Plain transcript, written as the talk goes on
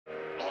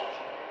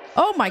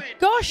Oh my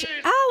gosh,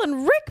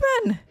 Alan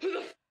Rickman! Who the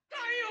f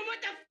are you?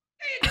 What the f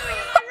are you doing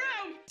in my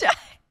room?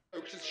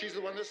 Oh, 'cause she's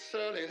the one that's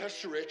surly and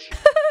that's rich.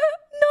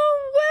 No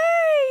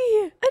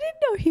way! I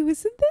didn't know he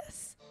was in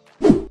this.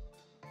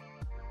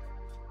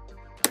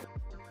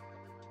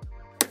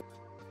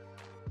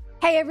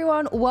 Hey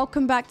everyone,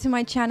 welcome back to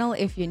my channel.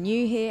 If you're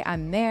new here,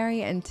 I'm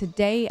Mary, and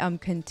today I'm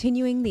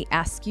continuing the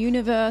Ask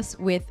universe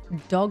with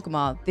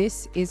Dogma.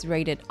 This is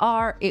rated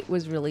R. It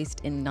was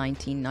released in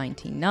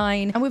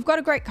 1999, and we've got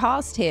a great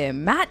cast here.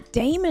 Matt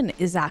Damon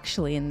is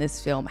actually in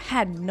this film.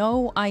 Had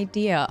no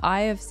idea.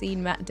 I have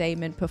seen Matt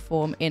Damon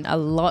perform in a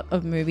lot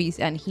of movies,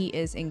 and he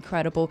is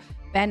incredible.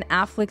 Ben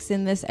Affleck's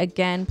in this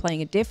again,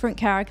 playing a different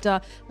character.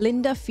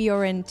 Linda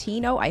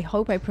Fiorentino, I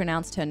hope I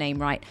pronounced her name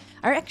right.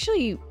 I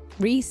actually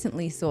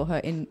recently saw her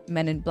in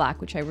Men in Black,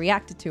 which I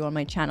reacted to on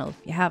my channel. If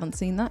you haven't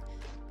seen that,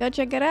 go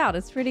check it out.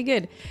 It's pretty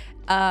good.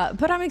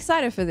 But I'm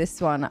excited for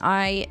this one.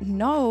 I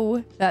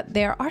know that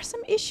there are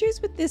some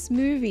issues with this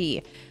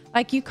movie.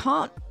 Like, you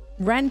can't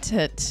rent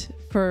it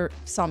for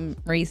some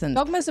reason.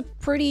 Dogma's a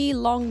pretty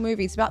long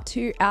movie. It's about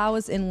 2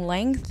 hours in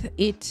length.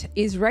 It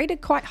is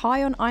rated quite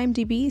high on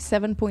IMDb,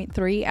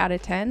 7.3 out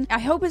of 10. I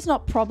hope it's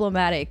not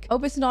problematic. I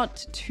hope it's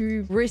not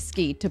too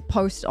risky to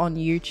post on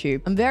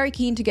YouTube. I'm very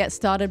keen to get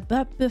started,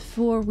 but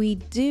before we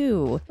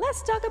do,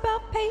 let's talk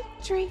about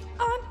Patreon.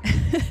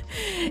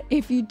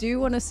 If you do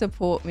want to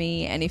support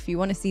me and if you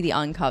want to see the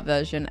uncut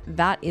version,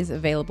 that is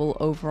available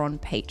over on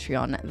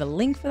Patreon. The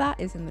link for that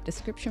is in the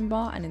description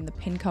bar and in the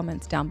pinned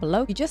comments down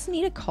below. You just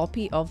need a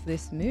copy of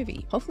this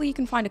movie. Hopefully you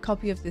can find a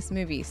copy of this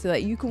movie so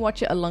that you can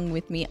watch it along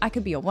with me. I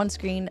could be on one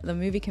screen, the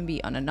movie can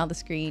be on another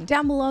screen.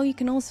 Down below you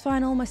can also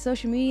find all my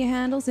social media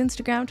handles: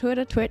 Instagram,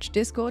 Twitter, Twitch,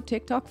 Discord,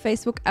 TikTok,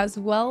 Facebook, as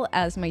well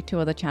as my 2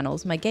 other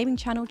channels: my gaming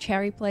channel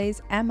Cherry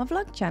Plays and my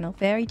vlog channel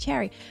Very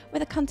Cherry, where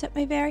the content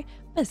may vary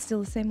but it's still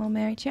the same old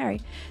Mary Cherry.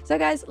 So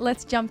guys,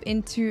 let's jump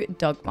into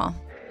Dogma.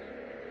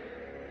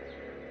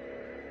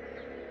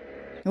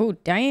 Oh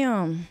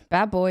damn,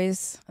 bad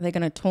boys. Are they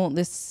gonna taunt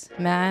this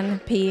man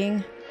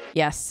peeing?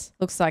 Yes,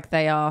 looks like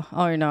they are.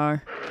 Oh no.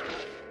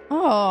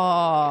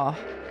 Oh,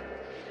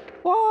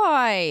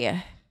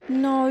 why?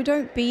 No,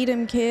 don't beat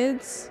him,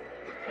 kids.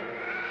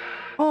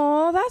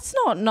 Oh, that's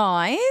not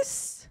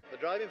nice. The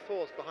driving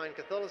force behind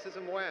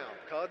Catholicism, wow.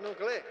 Cardinal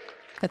Glick.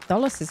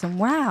 Catholicism,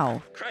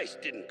 wow.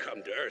 Christ didn't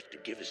come to Earth to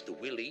give us the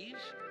willies.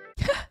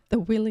 The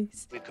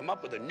willies. We've come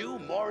up with a new,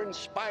 more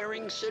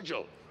inspiring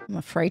sigil. I'm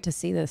afraid to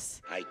see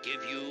this. I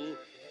give you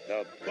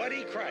the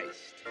Buddy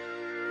Christ.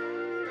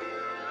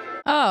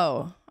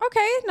 Oh,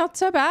 okay, not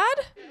so bad.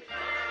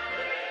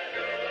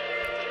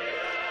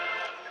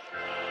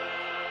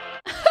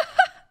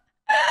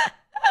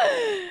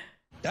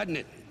 Doesn't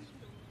it?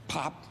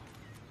 Pop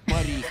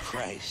Buddy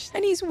Christ.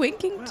 And he's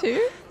winking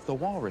too. The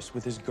walrus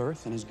with his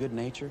girth and his good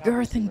nature.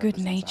 Girth and good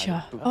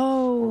nature.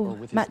 Oh,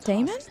 Matt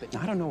Damon?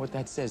 I don't know what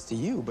that says to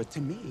you, but to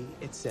me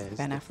it says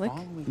Ben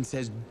Affleck. It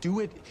says do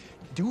it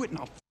and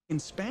I'll f***ing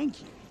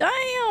spank you.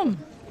 Damn.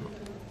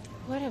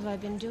 What have I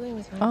been doing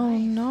with my Oh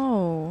life?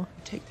 no.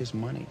 Take this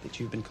money that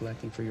you've been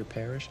collecting for your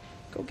parish,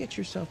 go get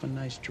yourself a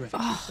nice drink.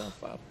 Fix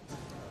yourself up.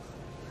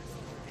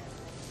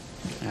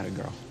 Atta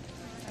girl.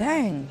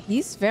 Dang,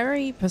 he's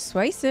very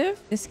persuasive,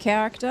 this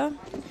character.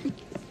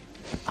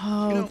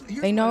 Oh,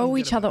 they know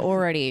each other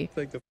already.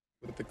 Like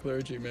with the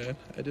clergy, man.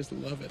 I just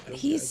love it.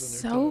 Those He's guys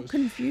on their so toes.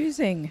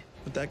 confusing.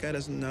 What that guy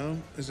doesn't know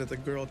is that the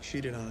girl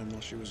cheated on him while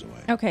she was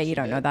away. Okay, you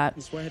don't know that.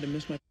 That's why I had to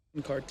miss my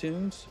f***ing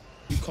cartoons.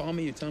 You call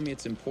me, you tell me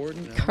it's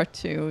important. What's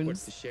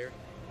Cartoons. to share?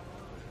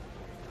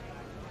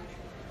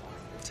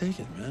 Take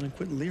it, man, and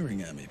quit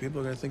leering at me.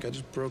 People are gonna think I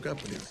just broke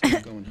up with you.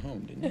 You're going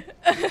home, didn't you?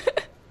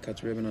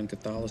 Cuts ribbon on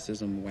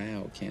Catholicism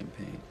Wow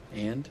campaign.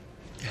 And?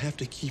 You have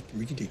to keep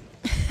reading.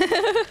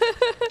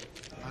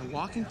 By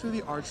walking through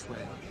the archway,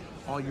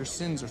 all your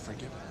sins are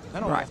forgiven.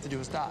 Then all Right. we have to do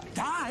is die.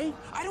 Die?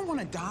 I don't want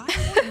to die.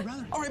 I want to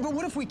rather. All right, but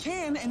what if we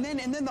can, and then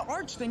the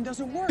arch thing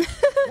doesn't work?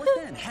 What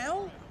then?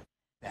 Hell?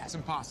 That's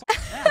impossible.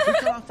 Yeah, if we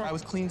cut off our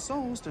clean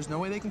souls, there's no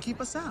way they can keep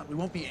us out. We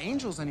won't be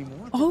angels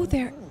anymore. Oh,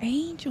 they're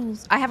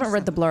angels. I haven't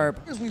read the blurb.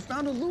 Because we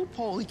found a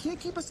loophole. He can't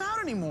keep us out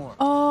anymore.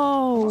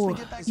 Oh,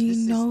 This you is-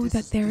 know this that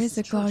is- there this is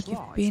a is God. church You've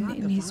law. It's been not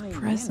in his divine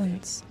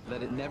presence.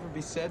 Let it never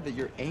be said that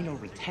your anal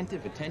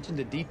retentive attention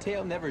to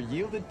detail never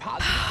yielded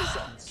positive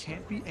results.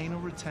 Can't be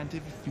anal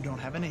retentive if you don't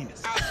have an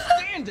anus.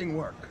 Outstanding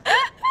work!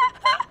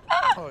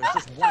 Oh, it's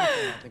just one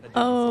thing I think I did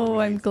Oh, before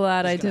we I'm leave.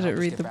 glad I It's gonna didn't help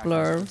us read get the back on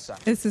some blurb.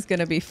 stuff. This is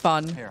gonna be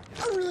fun. Here.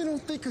 I really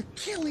don't think a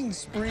killing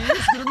spree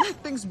is gonna make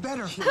things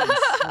better.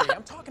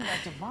 I'm talking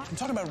about divine. I'm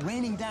talking about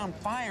raining down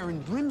fire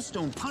and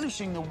brimstone,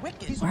 punishing the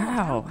wicked. He's all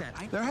Wow. about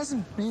that. There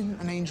hasn't been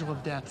an angel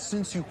of death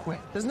since you quit.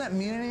 Doesn't that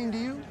mean anything to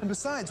you? And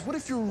besides, what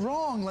if you're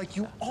wrong like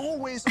you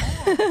always are?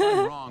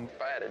 I'm wrong.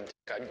 If I had a dick,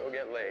 I'd go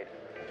get laid.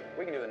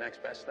 We can do the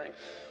next best thing.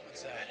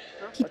 What's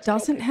that? He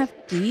doesn't have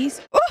D's?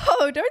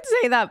 Oh, don't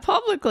say that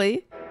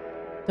publicly.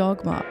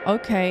 Dogma.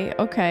 Okay,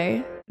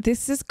 okay.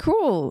 This is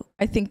cool.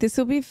 I think this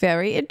will be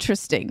very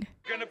interesting.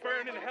 Gonna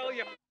burn in hell,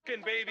 you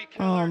fucking baby Oh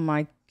killer.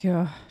 my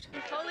god.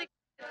 Holy it's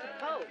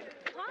the Pope.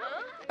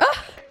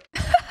 Huh?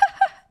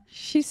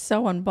 She's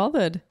so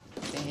unbothered.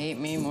 They hate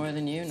me more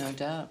than you, no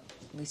doubt.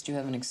 At least you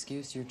have an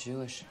excuse. You're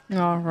Jewish.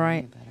 All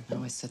right. I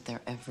always sit there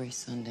every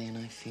Sunday and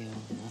I feel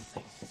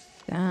nothing.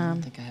 I Damn.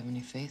 don't think I have any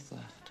faith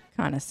left.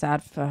 Kind of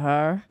sad for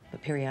her.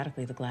 But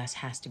periodically, the glass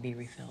has to be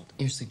refilled.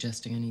 You're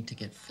suggesting I need to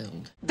get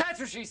filled. That's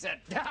what she said.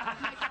 In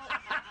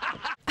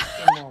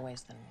more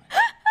ways than one.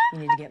 You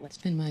need to get... It's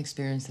been my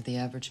experience that the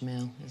average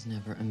male is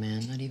never a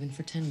man, not even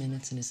for 10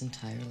 minutes in his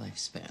entire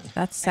lifespan.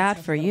 That's sad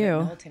for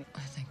you. I think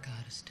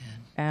God is dead.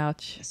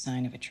 Ouch. A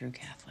sign of a true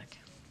Catholic.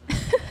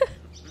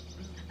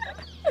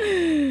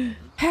 Hey,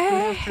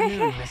 hey, hey,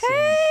 Mrs.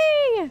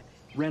 hey!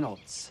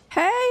 Reynolds.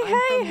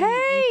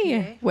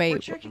 Hey.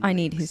 Wait, I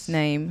need his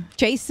name.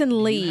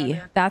 Jason Lee.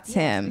 That's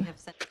him.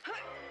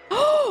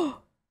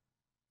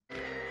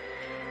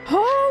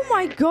 Oh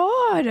my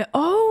God.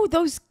 Oh,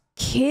 those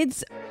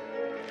kids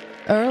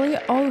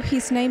earlier. Oh,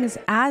 his name is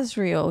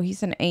Azrael.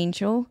 He's an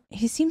angel.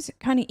 He seems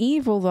kind of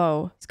evil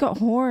though. He's got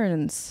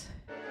horns.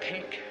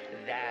 Pick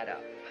that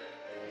up.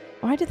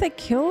 Why did they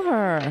kill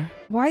her?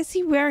 Why is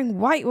he wearing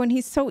white when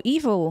he's so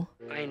evil?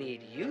 I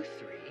need you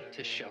three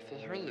to shuffle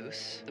her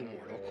loose the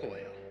mortal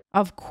coil.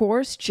 Of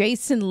course,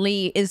 Jason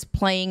Lee is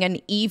playing an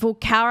evil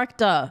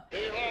character.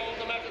 Behold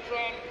the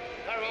Metatron,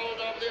 herald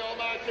of the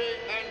Almighty,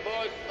 and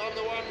voice of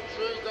the one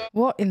true God.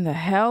 What in the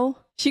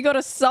hell? She got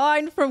a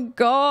sign from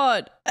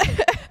God.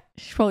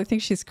 She probably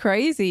thinks she's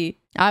crazy.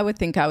 I would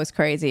think I was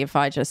crazy if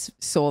I just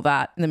saw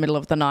that in the middle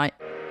of the night.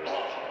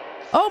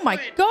 Oh my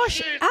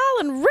gosh,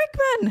 Alan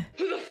Rickman!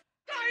 Who the f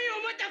are you?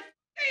 What the f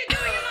are you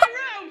doing in my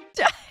room?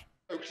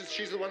 Oh, 'cause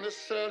she's the one that's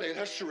surly,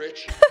 that's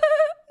rich.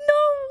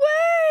 No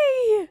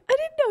way! I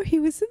didn't know he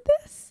was in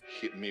this.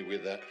 Hit me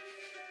with that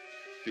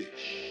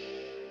fish.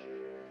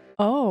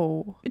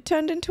 Oh, it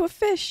turned into a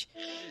fish.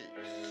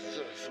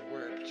 Jesus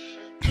wept.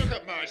 Look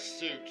at my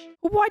suit.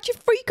 Why'd you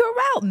freak her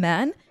out,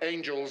 man?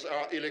 Angels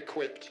are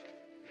ill-equipped.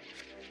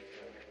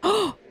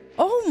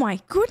 Oh my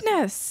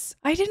goodness.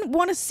 I didn't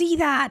want to see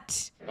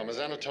that. I'm as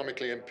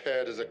anatomically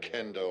impaired as a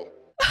Ken doll.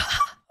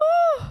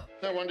 Oh.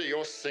 No wonder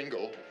you're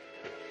single.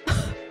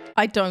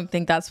 I don't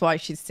think that's why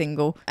she's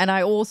single. And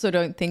I also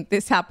don't think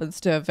this happens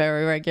to her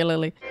very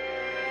regularly.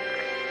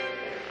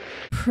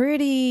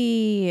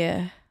 Pretty.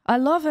 I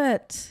love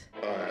it.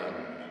 I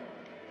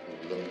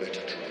am the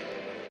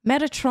Metatron.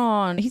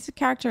 Metatron. He's a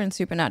character in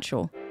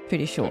Supernatural.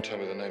 Pretty sure. Don't tell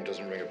me the name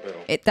doesn't ring a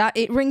bell.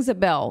 It rings a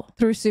bell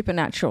through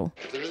Supernatural.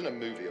 If there isn't a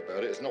movie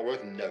about it, it's not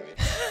worth knowing.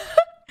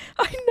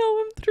 I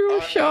know him through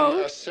a I show.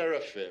 am a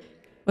seraphim,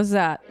 What's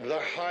that? the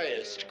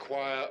highest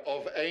choir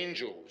of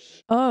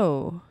angels.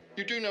 Oh,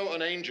 You do know what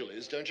an angel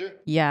is, don't you?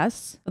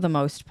 yes, for the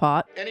most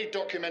part. Any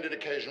documented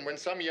occasion when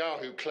some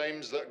Yahoo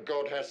claims that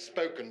God has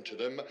spoken to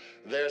them,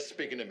 they're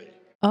speaking to me.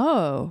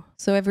 Oh,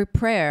 so every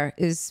prayer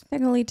is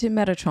technically to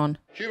Metatron.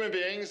 Human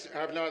beings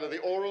have neither the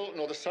oral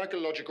nor the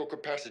psychological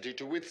capacity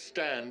to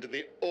withstand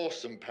the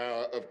awesome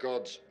power of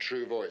God's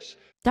true voice.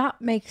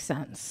 That makes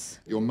sense.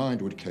 Your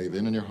mind would cave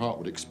in and your heart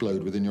would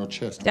explode within your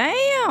chest.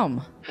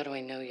 Damn! How do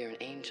I know you're an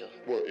angel?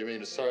 What, you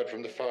mean aside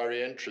from the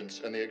fiery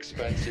entrance and the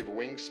expansive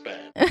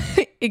wingspan?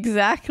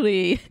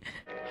 Exactly.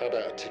 How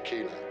about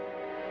tequila?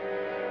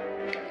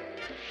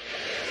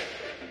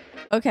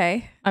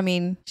 Okay, I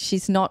mean,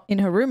 she's not in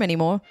her room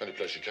anymore. Only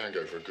place you can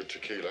go for a good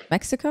tequila.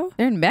 Mexico?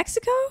 They're in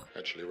Mexico?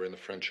 Actually, we're in the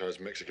franchise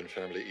Mexican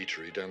family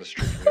eatery down the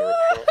street from your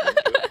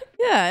apartment.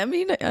 Yeah, I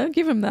mean, I'll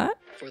give him that.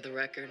 For the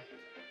record,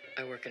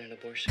 I work in an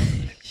abortion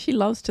clinic. She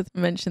loves to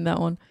mention that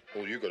one.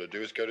 All you got to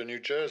do is go to New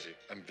Jersey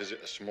and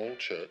visit a small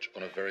church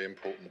on a very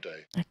important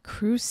day. A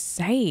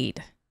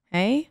crusade,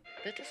 eh?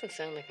 That doesn't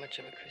sound like much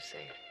of a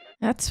crusade.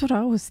 That's what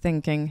I was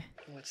thinking.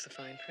 What's the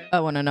fine print? I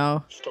want to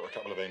know. Stop a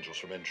couple of angels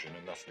from entering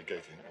and thus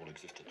negating all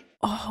existed.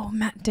 Oh,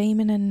 Matt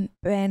Damon and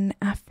Ben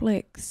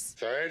Affleck's.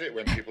 So I hate it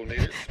when people need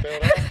it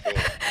spelled out for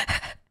them.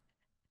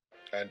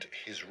 And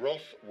his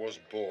wrath was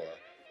bore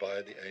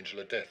by the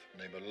angel of death,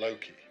 named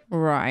Loki.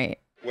 Right.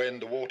 When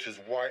the waters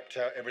wiped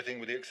out everything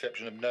with the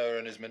exception of Noah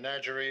and his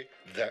menagerie,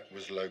 that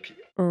was Loki.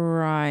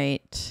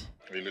 Right.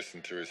 He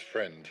listened to his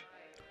friend,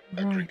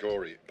 a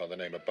Grigori by the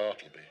name of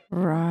Bartleby.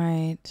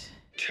 Right.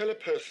 Tell a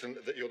person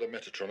that you're the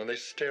Metatron and they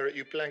stare at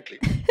you blankly.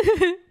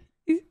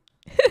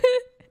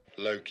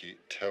 Loki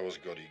tells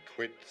God he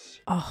quits,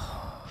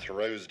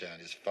 throws down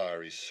his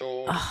fiery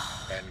sword,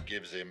 and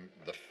gives him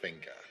the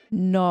finger.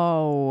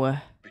 No.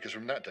 Because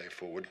from that day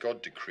forward,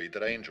 God decreed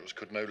that angels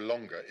could no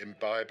longer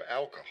imbibe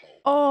alcohol.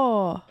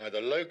 Oh.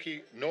 Neither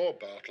Loki nor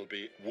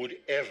Bartleby would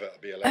ever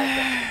be allowed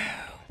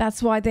back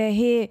That's why they're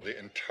here. the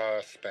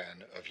entire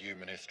span of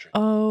human history.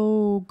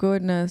 Oh,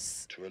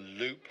 goodness. To a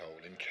loophole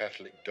in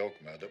Catholic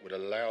dogma that would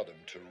allow them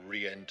to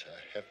re-enter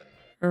heaven.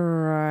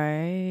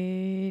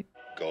 Right.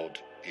 God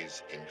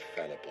is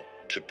infallible.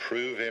 To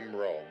prove him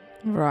wrong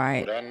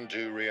Right. would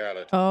undo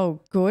reality. Oh,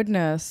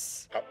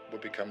 goodness. Up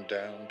would become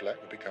down, black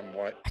would become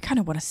white, I kind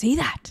of want to see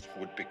that.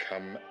 would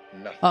become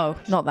nothing. Oh,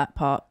 not that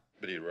part.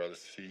 But he'd rather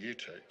see you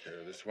take care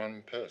of this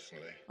one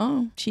personally.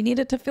 Oh, she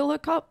needed to fill her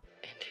cup.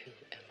 And who am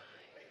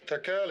I?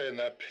 The girl in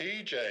the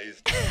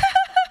PJs.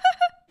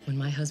 When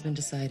my husband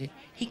decided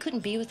he couldn't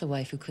be with a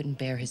wife who couldn't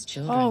bear his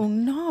children. Oh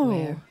no.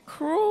 Where?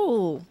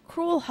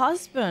 Cruel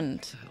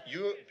husband.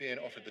 You're being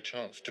offered the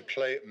chance to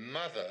play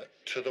mother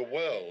to the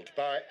world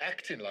by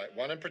acting like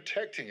one and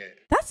protecting it.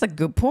 That's a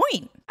good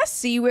point. I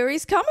see where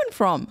he's coming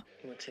from.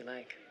 What's he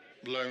like?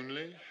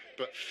 Lonely,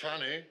 but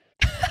funny.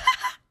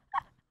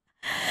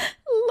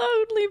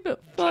 Lonely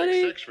but funny.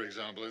 Take sex, for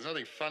example. There's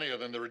nothing funnier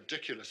than the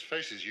ridiculous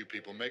faces you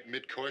people make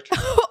mid-coitus.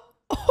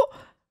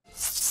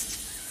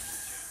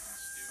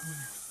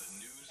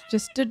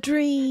 Just a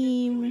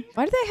dream.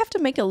 Why do they have to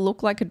make it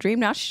look like a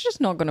dream now? She's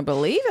just not going to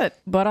believe it.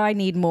 But I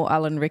need more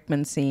Alan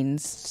Rickman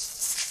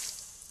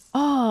scenes.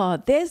 Oh,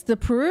 there's the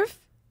proof.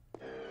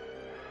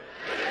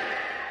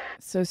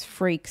 It's those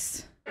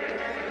freaks. Oh,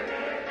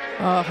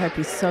 I hope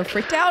he's so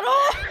freaked out.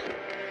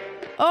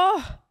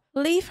 Oh,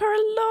 leave her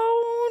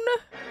alone.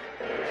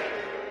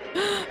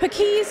 Her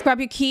keys. Grab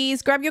your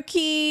keys. Grab your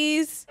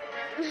keys.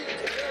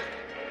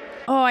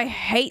 Oh, I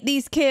hate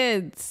these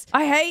kids.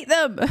 I hate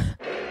them.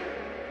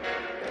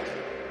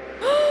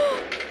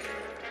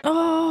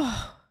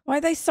 Oh, why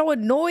are they so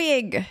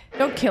annoying?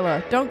 Don't kill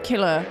her. Don't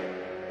kill her.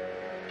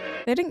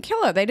 They didn't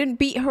kill her. They didn't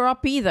beat her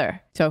up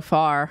either so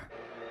far.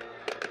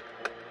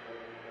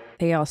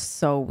 They are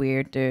so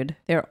weird, dude.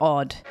 They're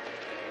odd.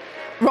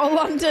 Roll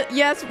under.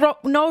 Yes.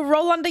 No,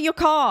 roll under your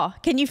car.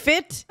 Can you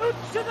fit?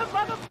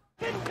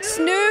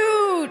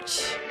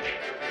 Snooch.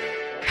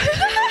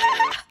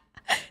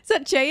 Is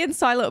that Jay and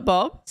Silent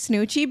Bob?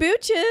 Snoochy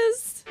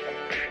booches.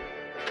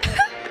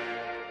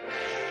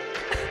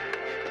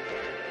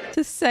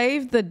 To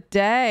save the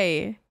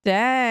day.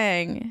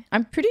 Dang.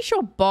 I'm pretty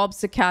sure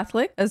Bob's a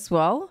Catholic as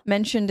well.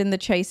 Mentioned in the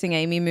Chasing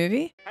Amy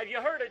movie. Have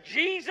you heard of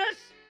Jesus?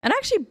 And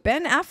actually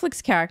Ben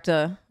Affleck's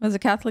character was a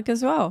Catholic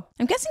as well.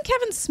 I'm guessing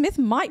Kevin Smith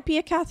might be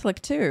a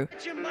Catholic too.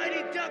 It's your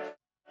mighty duck.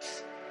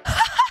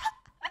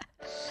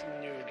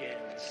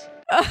 Snoogans.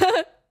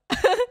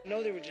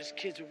 No, they were just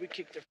kids when we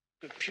kicked their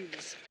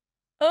computers.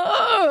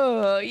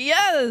 Oh,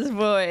 yes,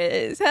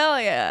 boys.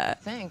 Hell yeah.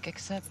 Think,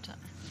 except...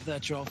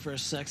 That's your all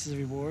first sex as a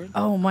reward?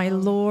 Oh, my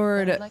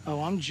lord.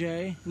 Oh, I'm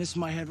Jay. And this is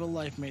my hetero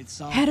life mate,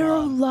 Silent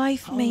Hetero Bob.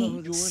 life I don't know who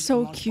mate. yours So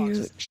and Lunchbox cute.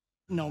 is.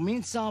 No, me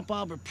and Silent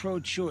Bob are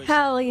pro-choice.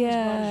 Hell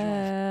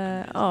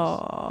yeah.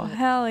 Oh,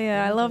 hell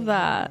yeah. I love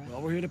that.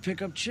 Well, we're here to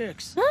pick up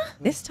chicks. Huh?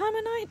 This time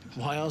of night?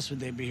 Why else would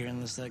they be here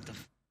unless like the...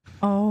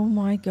 Oh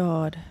my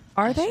god.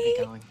 Are I should be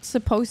they going. Thanks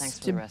supposed for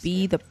to the rest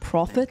be of the it. Can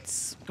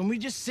prophets? we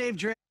just save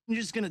Dre? I'm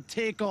just gonna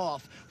take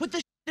off. What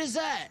the is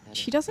that?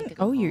 She doesn't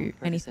owe you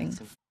anything.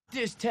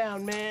 This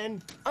town,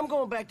 man. I'm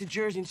going back to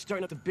Jersey and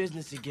starting up the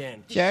business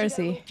again.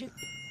 Jersey.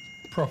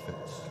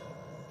 Prophets.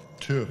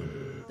 Two of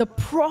them. The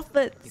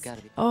prophets. You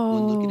gotta be-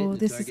 Oh,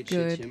 this is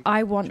good.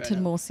 I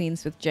wanted more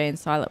scenes with Jay and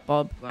Silent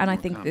Bob, and I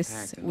think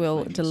this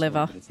will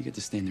deliver. You get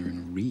to stand there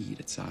and read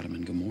at Sodom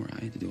and Gomorrah.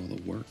 I had to do all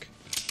the work.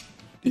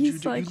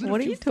 He's like,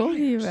 what are you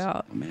talking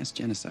about? Well, mass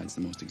genocide's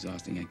the most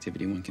exhausting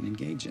activity one can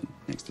engage in,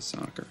 next to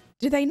soccer.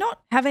 Do they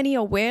not have any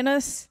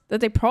awareness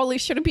that they probably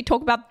shouldn't be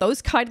talking about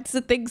those kinds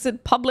of things in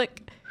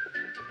public?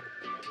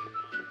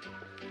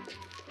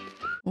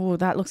 Oh,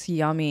 that looks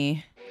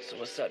yummy. So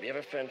what's up? You have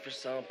a friend for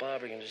Silent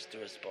Bob or you can just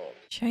do a spoke?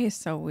 Jay is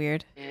so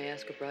weird. May I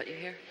ask what brought you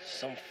here?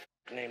 Some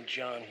named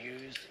John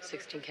Hughes.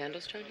 16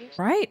 Candles, John Hughes?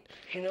 Right?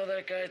 You know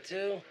that guy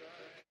too?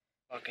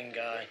 Fucking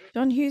guy.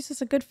 John Hughes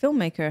is a good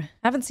filmmaker.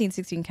 Haven't seen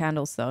 16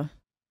 Candles though.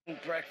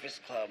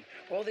 Breakfast Club,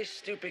 where all these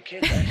stupid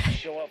kids actually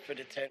show up for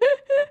detention.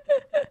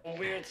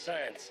 Weird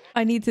Science.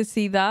 I need to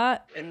see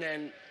that. And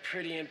then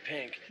Pretty in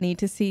Pink. Need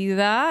to see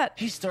that.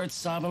 He starts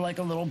sobbing like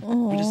a little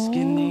with a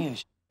skin knee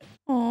and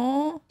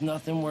Aww.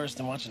 Nothing worse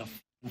than watching a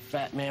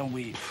fat man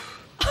weep.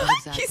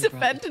 Exactly He's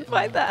offended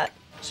by that.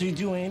 So you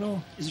do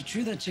anal? Is it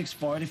true that chicks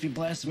fart if you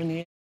blast them in the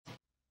air?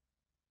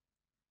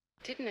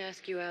 Didn't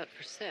ask you out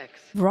for sex.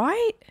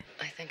 Right?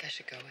 I think I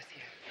should go with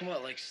you.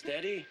 What, like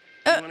steady?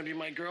 You want to be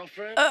my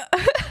girlfriend? All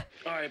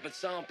right, but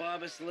Silent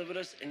Bob has to live with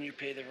us and you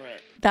pay the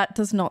rent. That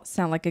does not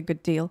sound like a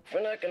good deal. If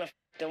we're not gonna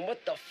then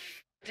what the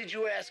did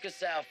you ask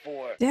us out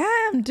for?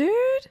 Damn, dude.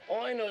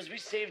 All I know is we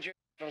saved you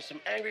from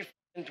some angry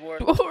dwarf.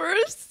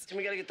 Dwarves? So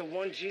we gotta get the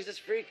one Jesus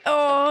freak?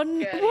 Oh,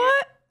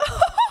 what?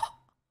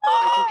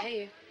 I can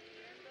pay you.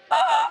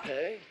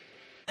 Hey?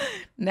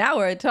 Now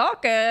we're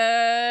talking.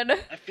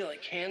 I feel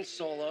like Han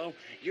Solo,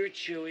 you're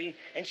Chewie,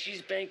 and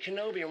she's Ben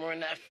Kenobi, and we're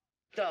in that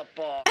up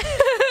ball.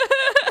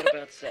 What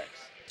about sex?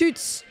 Dude,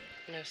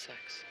 No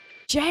sex.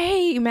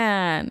 Jay,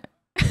 man.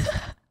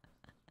 I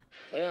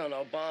don't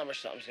know, bomb or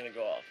something's gonna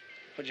go off.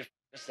 Would you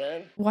us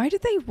then? Why do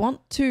they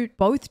want to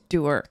both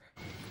do her?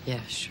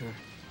 Yeah, sure.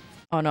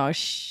 Oh no,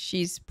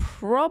 she's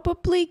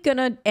probably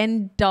gonna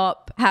end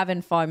up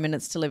having 5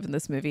 minutes to live in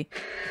this movie.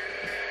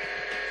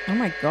 Oh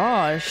my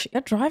gosh,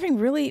 you're driving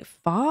really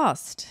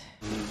fast.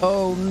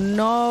 Oh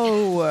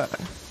no.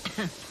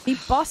 He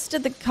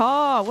busted the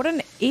car. What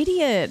an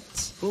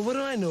idiot. Well, what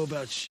do I know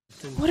about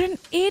What an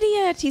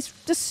idiot. He's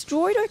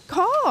destroyed a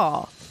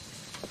car.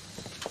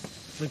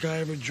 Like I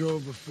ever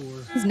drove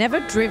before. He's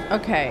never driven.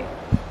 Okay.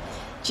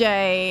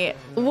 Jay,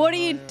 what are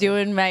you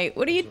doing, mate?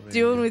 What are you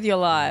doing with your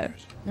life?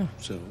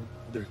 So,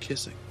 They're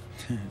kissing.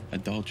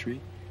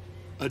 Adultery.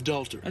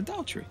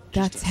 Adultery.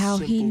 That's how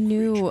he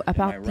knew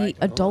about the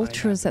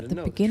adulterers at the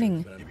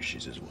beginning. Maybe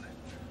she's his wife.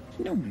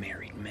 No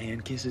married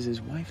man kisses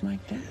his wife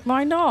like that.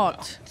 Why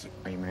not?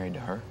 Are you married to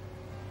her?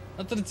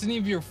 Not that it's any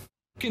of your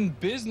fucking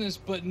business,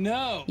 but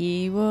no.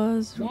 He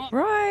was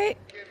right.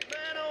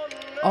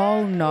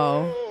 Oh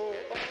no.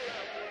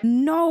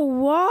 No,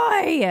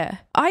 why?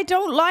 I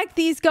don't like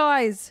these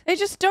guys. They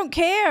just don't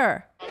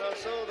care.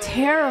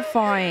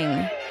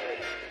 Terrifying.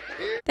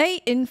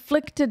 They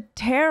inflicted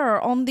terror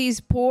on these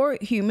poor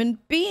human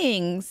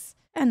beings,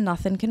 and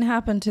nothing can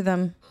happen to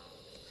them.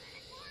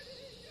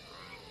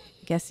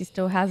 Guess he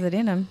still has it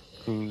in him.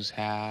 Whose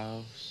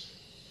house?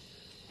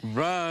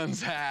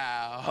 Run's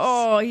house.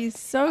 Oh, he's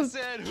so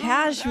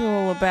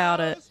casual about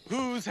it.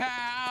 Whose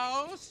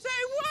house? Say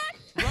what?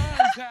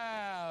 Run's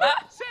house.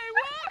 Say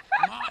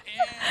what?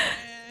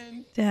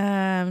 Martin.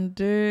 Damn,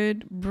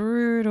 dude.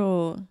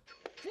 Brutal.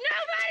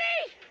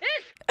 Nobody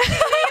is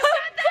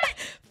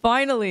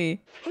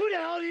Finally. Who the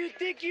hell do you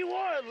think you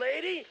are,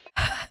 lady?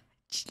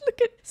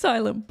 Look at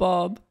Silent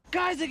Bob.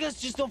 Guys like us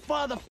just don't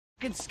follow the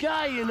fucking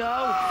sky, you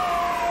know?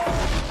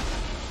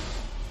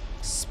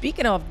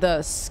 Speaking of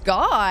the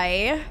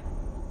sky.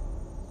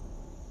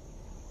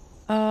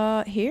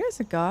 Here's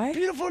a guy.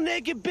 Beautiful,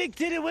 naked,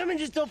 big-titted women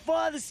just don't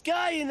follow the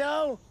sky, you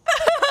know?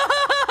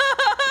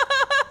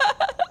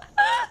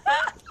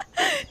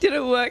 Did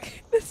it work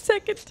the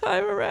second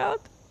time around?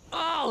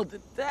 Oh,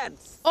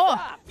 that's...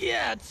 Oh.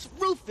 Yeah, it's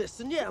Rufus,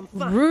 and yeah, I'm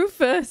fine.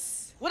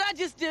 Rufus. What I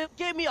just did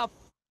gave me a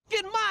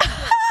fucking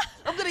migraine.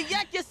 I'm gonna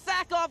yak your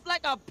sack off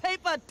like a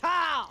paper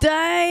towel.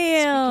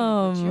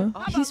 Damn.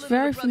 He's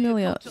very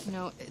familiar. You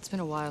know, it's been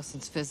a while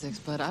since physics,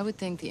 but I would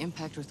think the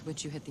impact with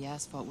which you hit the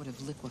asphalt would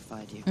have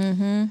liquefied you.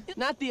 Mm-hmm.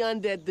 Not the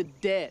undead, the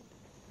dead.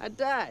 I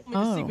died.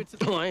 I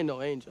ain't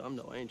no angel. I'm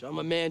no angel. I'm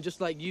a man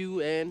just like you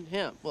and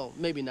him. Well,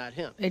 maybe not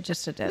him. It's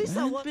just a dead At least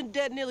man. I've been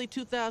dead nearly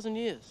 2,000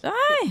 years.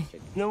 Aye.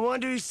 No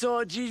wonder he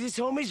saw Jesus.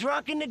 Homie's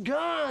rocking the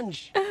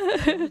ganj.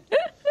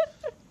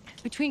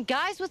 Between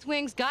guys with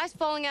wings, guys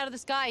falling out of the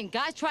sky, and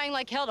guys trying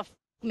like hell to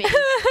me.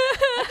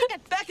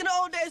 Back in the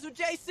old days with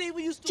JC,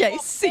 we used to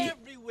walk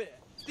everywhere.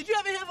 Did you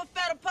ever hear of a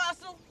fat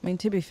apostle? I mean,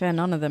 to be fair,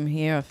 none of them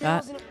here are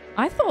fat.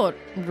 I thought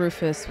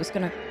Rufus was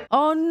gonna...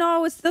 Oh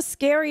no, it's the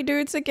scary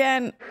dudes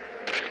again.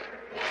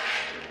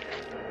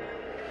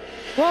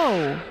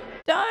 Whoa.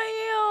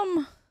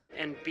 Damn.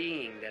 And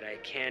being that I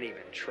can't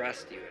even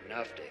trust you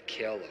enough to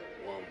kill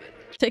a woman.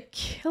 To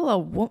kill a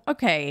woman?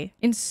 Okay,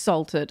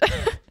 insulted.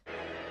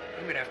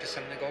 I'm gonna have to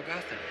summon the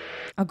Golgothan.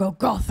 I'll go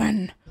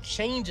Gothan.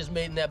 Changes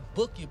made in that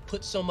book you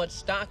put so much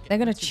stock in. They're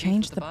gonna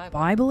change the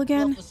Bible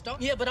again?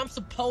 Yeah, but I'm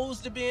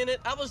supposed to be in it.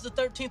 I was the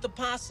 13th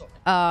apostle.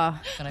 But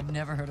I've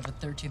never heard of a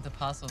 13th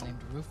apostle named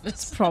Rufus.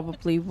 That's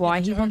probably why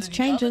he wants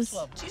changes.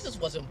 Jesus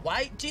wasn't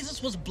white.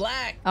 Jesus was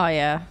black. Oh,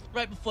 yeah.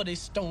 Right before they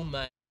stoned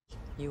my...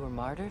 You were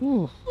martyred?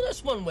 Ooh. Well,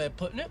 that's one way of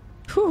putting it.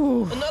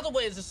 Whew. Another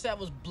way is the sap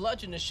was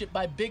bludgeoned and shit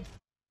by big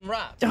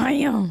rocks.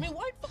 Damn. I mean,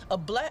 a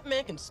black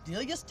man can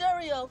steal your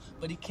stereo,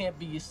 but he can't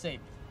be your savior.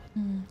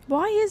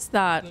 Why is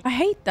that? I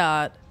hate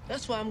that.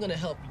 That's why I'm gonna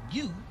help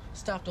you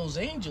stop those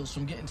angels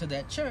from getting to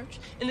that church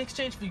in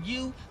exchange for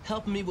you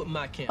helping me with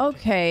my campaign.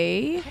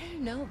 Okay. How do you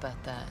know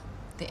about that?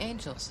 The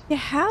angels. Yeah,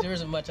 how? There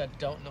isn't much I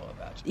don't know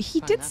about you. He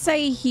did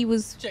say he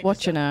was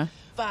watching her.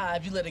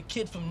 5, you let a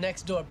kid from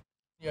next door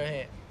in your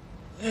hand.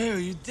 Ew,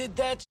 you did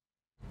that?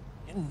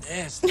 You're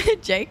nasty.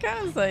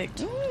 Jacob's like,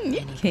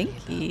 you're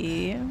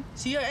kinky.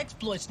 See, your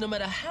exploits, no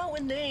matter how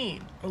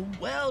inane, are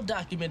well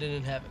documented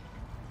in heaven.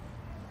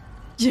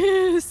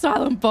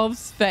 Silent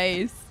Bob's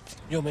face.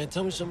 Yo, man,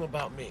 tell me something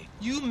about me.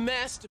 You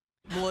masturbate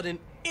more than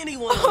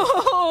anyone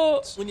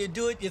else. When you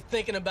do it, you're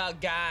thinking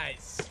about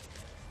guys.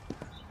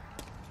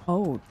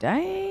 Oh,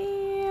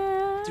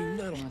 damn. Do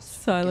not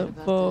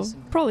Silent Bob.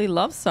 Probably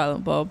loves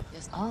Silent Bob.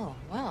 Yes. Oh,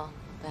 well,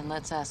 then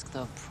let's ask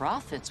the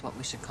prophets what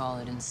we should call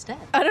it instead.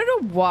 I don't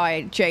know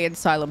why Jay and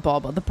Silent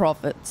Bob are the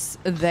prophets.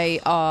 They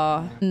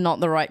are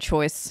not the right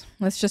choice.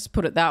 Let's just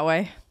put it that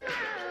way.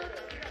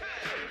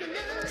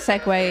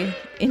 Segue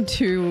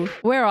into,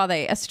 where are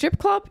they? A strip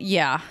club?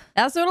 Yeah,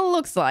 that's what it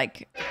looks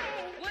like.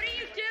 What are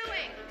you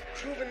doing?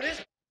 Proving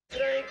this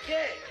that I ain't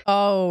gay.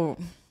 Oh.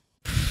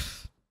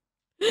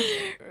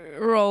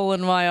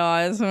 Rolling my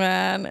eyes,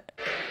 man.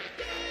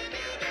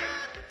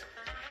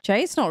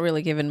 Jay's not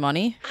really giving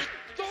money. I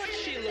thought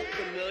she looked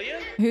familiar.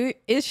 Who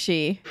is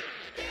she?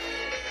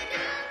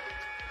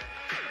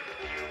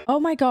 Oh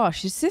my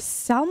gosh, is this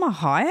Salma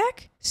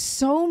Hayek?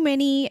 So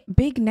many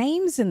big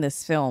names in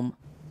this film.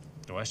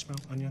 Do I smell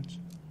onions?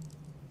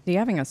 Is he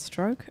having a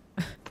stroke?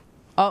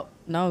 Oh,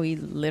 no, he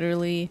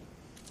literally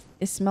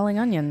is smelling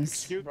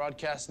onions.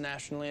 Broadcast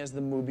nationally as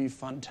the Movie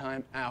Fun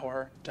Time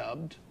Hour,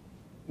 dubbed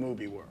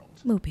Movie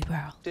World. Movie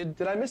World.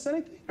 Did I miss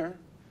anything? Or?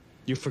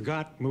 You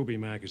forgot Movie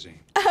Magazine.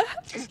 I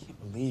can't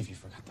believe you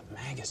forgot the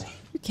magazine.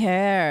 Who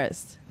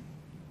cares?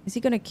 Is he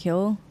gonna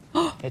kill?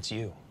 It's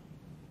you.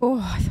 Oh,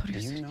 I thought he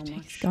was Do you know gonna take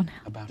much his gun.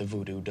 about the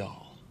voodoo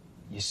doll?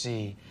 You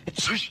see,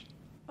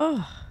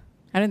 Oh,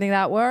 I don't think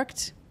that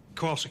worked.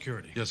 Call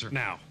security. Yes, sir.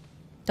 Now.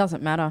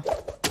 Doesn't matter.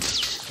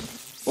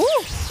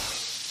 Ooh!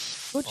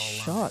 Good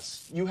shot.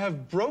 You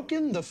have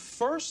broken the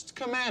first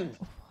commandment.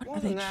 What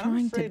are they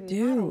trying to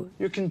do?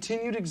 Your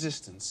continued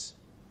existence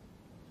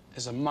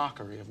is a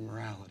mockery of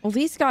morality. Well,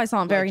 these guys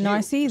aren't very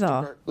nice either.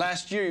 Burt.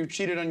 Last year, you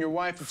cheated on your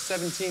wife of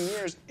 17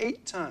 years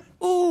 8 times.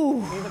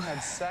 Ooh. You even had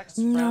sex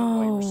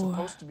while you were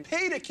supposed to be.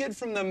 Paid a kid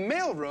from the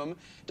mailroom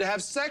to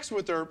have sex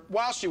with her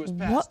while she was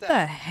passed out. What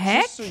the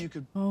heck? Just so you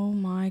could... Oh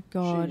my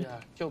God. She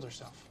killed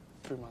herself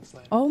 3 months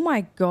later. Oh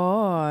my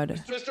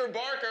God. Mr.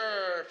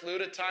 Barker flew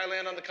to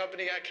Thailand on the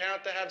company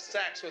account to have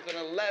sex with an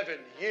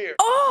 11-year.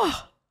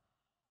 Oh!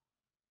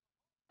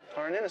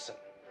 Aren't innocent.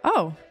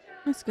 Oh,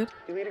 that's good.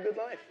 You lead a good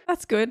life.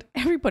 That's good.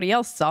 Everybody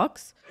else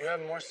sucks. You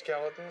have more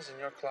skeletons in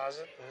your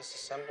closet than this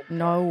assembled.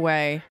 No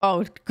way.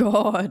 Oh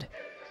God.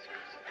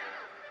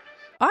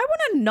 I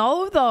want to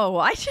know though.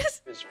 I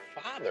just... His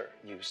father,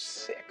 you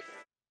sick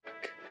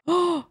fuck.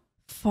 Oh,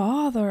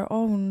 father.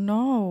 Oh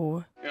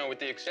no. You know, with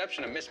the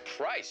exception of Miss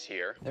Price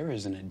here, there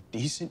isn't a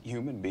decent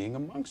human being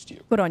amongst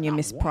you. Good on you,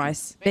 Miss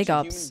Price. Big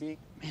ups.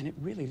 Man, it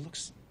really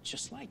looks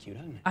just like you,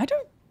 doesn't it? I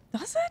don't...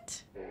 Does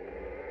it?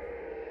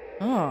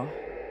 Oh.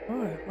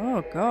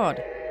 Oh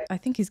God. I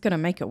think he's gonna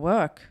make it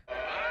work.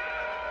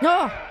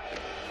 No!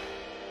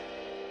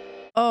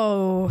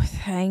 Oh,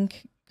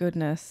 thank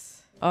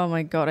goodness. Oh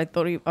my God, I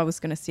thought I was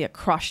gonna see a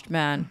crushed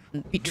man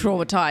and be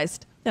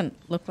traumatized. Didn't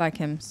look like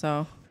him,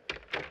 so...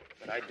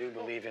 But I do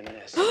believe in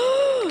this.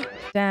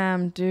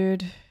 Damn,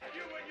 dude. I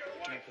do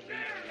believe in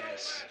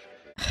this.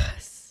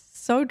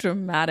 So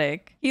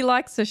dramatic. He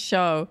likes a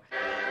show.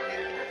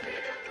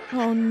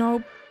 Oh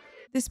no,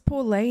 this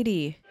poor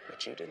lady.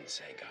 But you didn't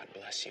say God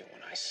bless you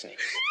when I sneezed.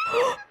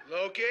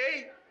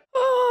 Loki?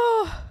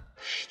 Oh,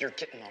 You're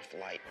getting off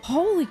light.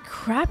 holy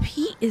crap,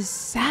 he is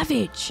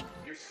savage.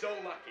 You're so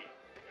lucky.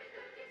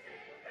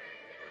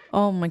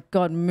 Oh my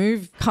God,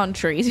 move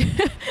countries.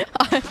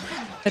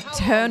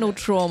 Eternal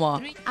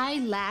trauma. I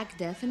lack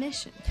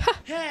definition.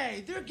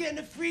 Hey, they're getting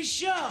a free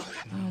show.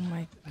 Oh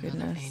my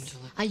goodness.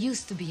 I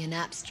used to be an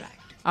abstract.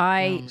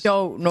 I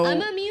don't know.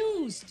 I'm a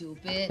muse,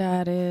 stupid.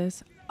 That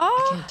is.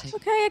 Oh,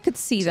 okay, I could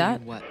see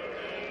that. What?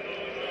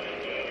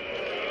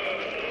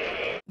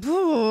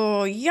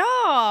 Oh,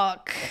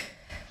 yuck.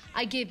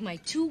 I gave my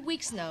 2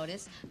 weeks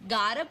notice,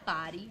 got a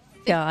body,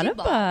 50 Got a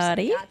bucks,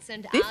 body? got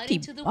sent out 50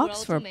 into the bucks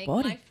world for a to make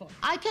body? my fortune.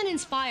 I can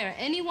inspire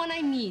anyone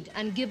I meet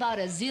and give out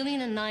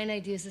 1,009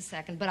 ideas a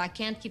second, but I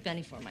can't keep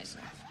any for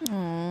myself.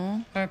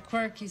 Aww. Her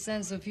quirky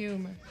sense of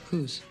humor.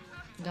 Whose?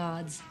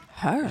 God's.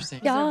 Her.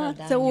 God's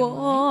God's a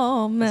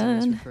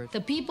woman.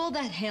 The people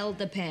that held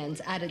the pens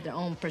added their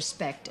own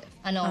perspective,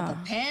 and all the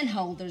pen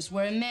holders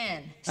were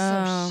men.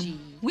 So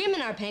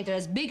women are painted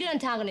as bigger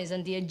antagonists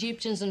than the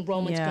Egyptians and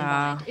Romans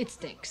combined. It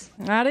stinks.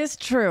 That is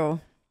true.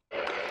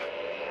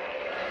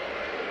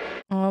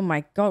 Oh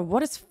my God,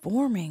 what is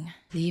forming?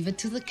 Leave it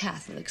to the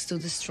Catholics to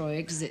destroy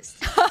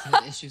existence. No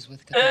issues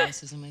with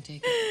Catholicism, I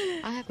take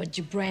it. But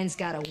your brain's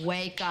gotta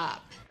wake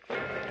up.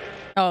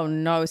 Oh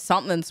no,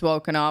 something's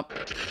woken up.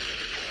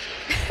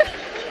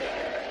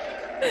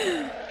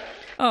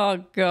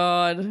 Oh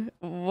God,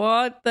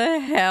 what the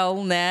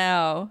hell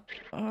now?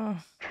 Oh,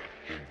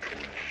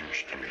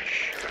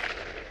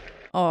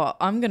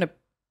 I'm gonna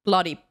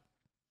bloody...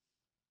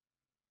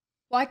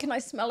 Why can I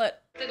smell it?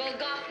 The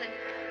Golgothan.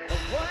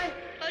 What?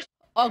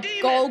 A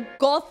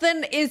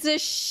Golgothan is a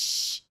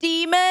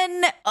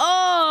demon.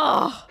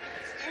 Oh.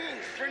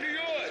 Friend of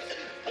yours.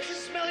 I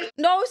just smell it.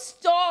 No,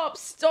 stop.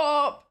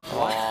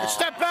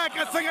 Step back,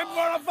 I think I'm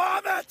gonna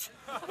vomit!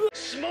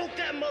 Smoke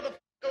that motherfucker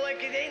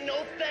like it ain't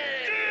no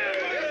thing.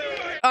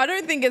 I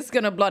don't think it's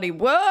gonna bloody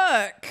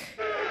work.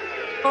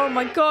 Oh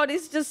my God,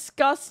 it's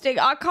disgusting.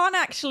 I can't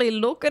actually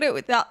look at it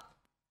without...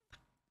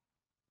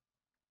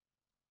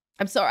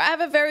 I'm sorry, I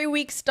have a very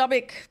weak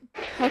stomach.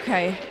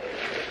 Okay.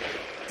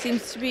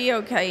 Seems to be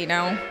okay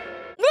now.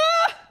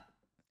 Ah!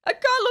 I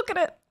can't look at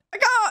it. I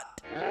can't.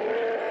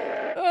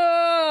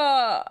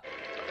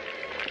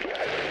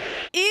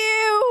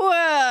 Ew.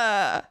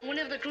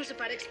 Whenever the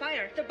crucified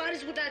expire, their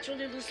bodies would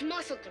naturally lose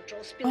muscle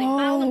control, spilling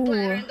bile and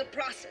bladder in the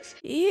process.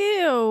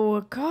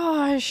 Ew,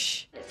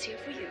 gosh. It's here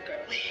for you,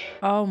 girlie.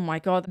 Oh my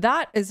God,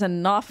 that is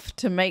enough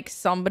to make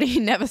somebody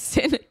never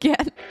sin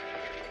again.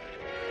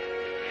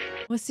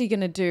 What's he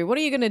gonna do? What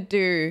are you gonna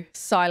do,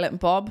 Silent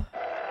Bob?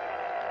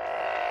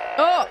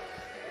 Oh!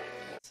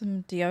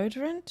 Some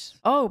deodorant?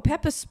 Oh,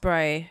 pepper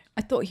spray.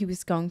 I thought he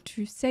was going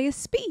to say a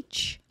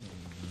speech.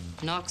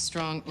 Knock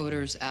strong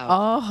odors out.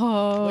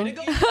 Oh. Way to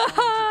go.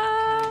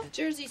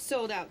 Jersey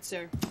sold out,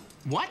 sir.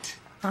 What?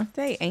 Aren't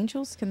they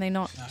angels? Can they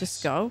not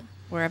just go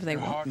wherever they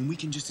want? And we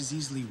can just as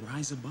easily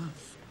rise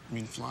above. I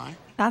mean, fly.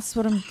 That's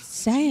what I'm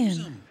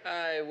saying.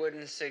 I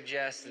wouldn't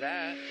suggest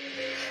that.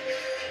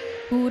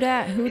 Who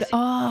that?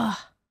 Oh.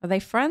 Are they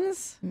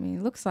friends? I mean,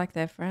 it looks like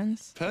they're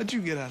friends. How'd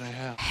you get out of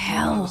hell?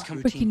 Hell,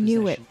 freaking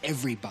knew it.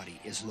 Everybody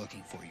is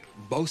looking for you.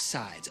 Both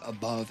sides,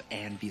 above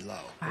and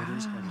below.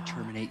 Orders are to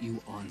terminate you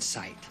on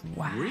sight.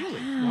 Wow. Really?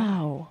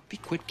 Wow.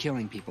 Quit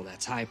killing people.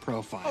 That's high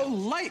profile. Oh,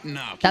 lighten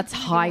up. That's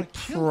high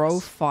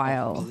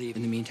profile.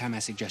 In the meantime, I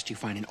suggest you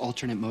find an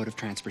alternate mode of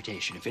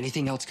transportation. If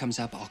anything else comes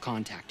up, I'll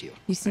contact you.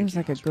 He seems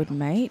like a good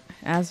mate,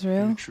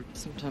 Azrael.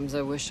 Sometimes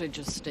I wish I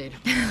just stayed.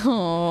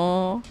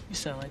 Aww. You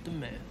sound like the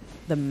man.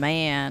 The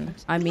man.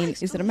 I mean,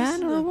 is it a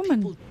man or a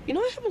woman? You know,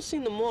 I haven't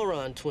seen the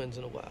Moron twins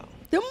in a while.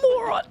 The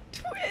Moron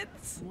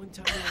twins. One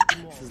time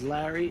this is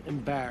Larry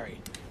and Barry.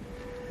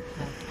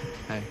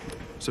 Hey,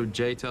 so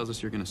Jay tells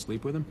us you're gonna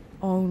sleep with him?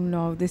 Oh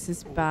no, this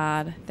is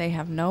bad. They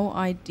have no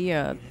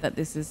idea that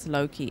this is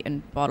Loki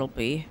and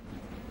Bottleby.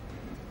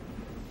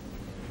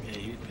 Yeah,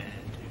 you're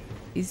bad,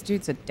 dude. These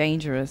dudes are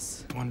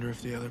dangerous. Wonder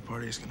if the other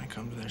party is gonna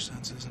come to their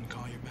senses and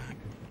call you back.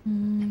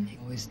 And they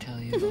always tell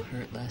you it'll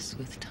hurt less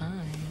with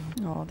time.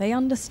 Oh, they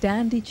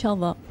understand each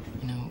other.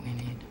 You know what we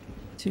need?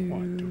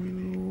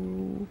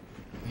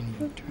 We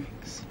need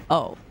drinks.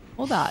 Oh,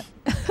 hold on.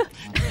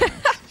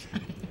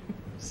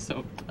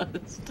 So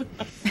buzzed.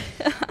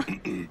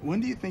 When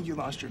do you think you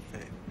lost your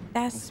faith?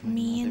 That's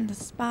me in the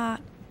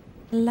spotlight,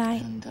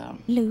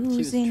 And,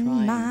 losing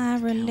my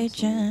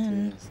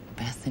religion.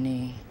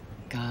 Bethany,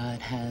 God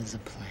has a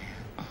plan.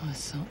 Oh, I was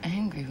so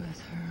angry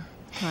with her.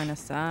 Kind of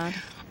sad.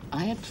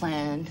 I had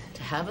planned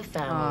to have a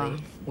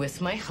family with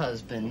my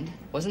husband.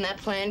 Wasn't that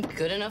plan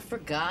good enough for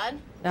God?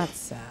 That's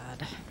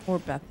sad. Poor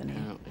Bethany.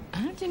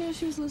 How did you know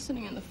she was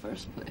listening in the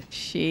first place?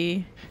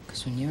 She.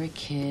 Because when you're a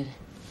kid,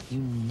 you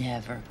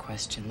never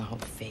question the whole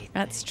faith.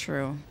 That's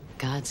true.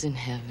 God's in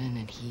heaven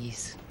and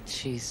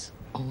she's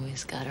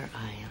always got her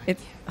eye on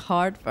It's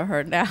hard for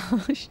her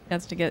now. She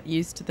has to get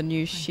used to the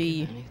new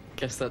she.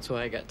 Guess that's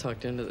why I got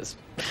talked into this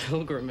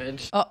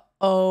pilgrimage.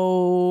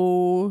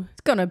 Uh-oh.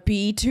 It's gonna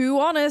be too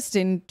honest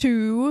in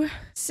 2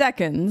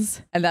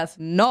 seconds. And that's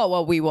not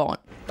what we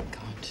want.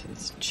 Going to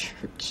this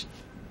church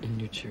in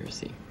New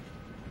Jersey.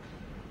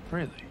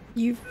 Really?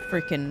 You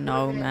freaking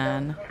know,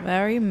 man.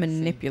 Very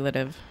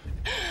manipulative.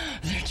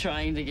 They're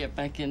trying to get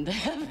back into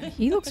heaven.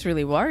 He looks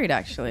really worried,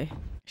 actually.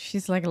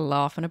 She's like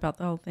laughing about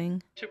the whole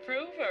thing. To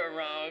prove her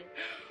wrong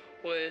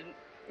would,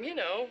 you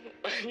know,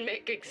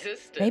 make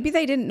existence. Maybe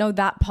they didn't know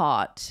that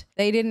part.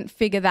 They didn't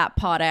figure that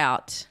part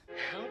out.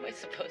 How am I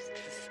supposed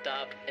to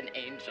stop an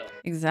angel?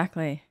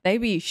 Exactly. They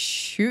be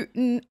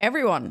shooting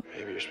everyone.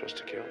 Maybe you're supposed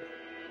to kill them.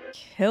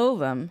 Kill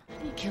them. How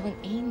do you kill an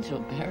angel,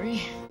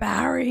 Barry?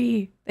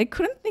 Barry. They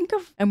couldn't think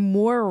of a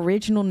more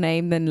original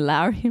name than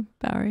Larry and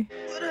Barry.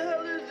 Where the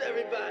hell is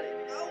everybody?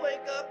 I'll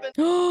wake up and...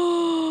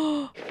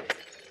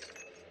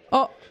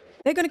 Oh,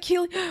 they're gonna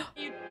kill you.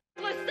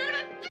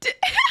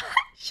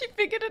 She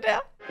figured it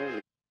out.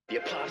 The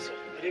apostle.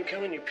 I didn't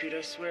come in you, Pete,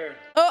 I swear.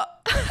 Oh,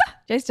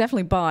 Jay's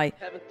definitely bi.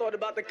 Haven't thought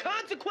about the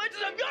consequences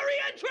of your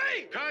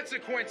re-entry!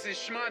 Consequences,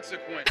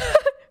 schmonsequence.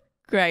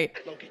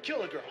 Great. Loki,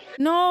 kill a girl.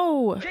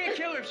 No. Can't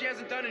kill her if she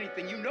hasn't done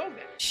anything. You know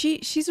that.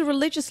 She's a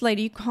religious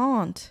lady. You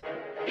can't.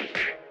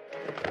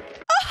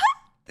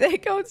 There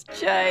goes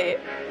Jay.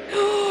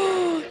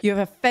 You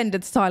have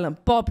offended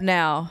Silent Bob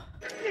now.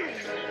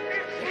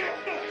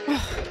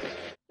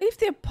 Leave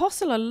the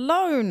apostle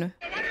alone.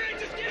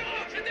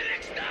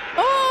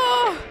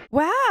 Oh,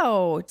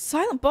 wow.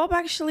 Silent Bob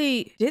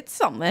actually did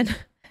something.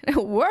 It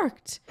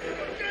worked.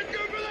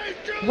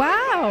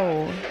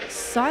 Wow.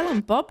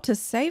 Silent Bob to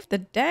save the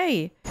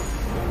day.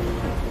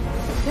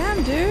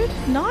 Damn, dude.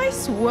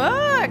 Nice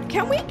work.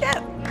 Can we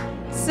get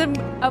some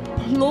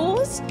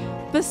applause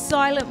for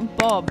Silent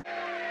Bob?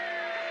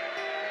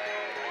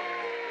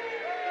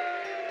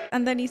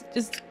 And then he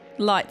just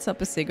lights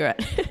up a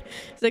cigarette.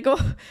 He's like,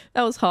 oh,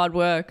 that was hard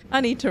work.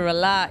 I need to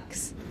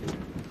relax.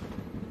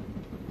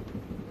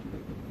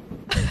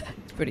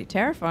 It's pretty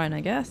terrifying, I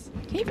guess.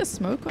 Can you just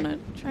smoke on a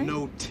train?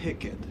 No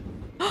ticket.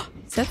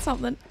 Said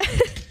something.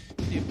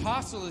 The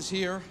apostle is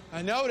here.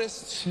 I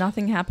noticed.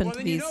 Nothing happened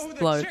to these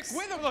blokes.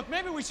 With him. Look,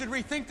 maybe we should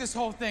rethink this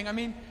whole thing. I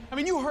mean,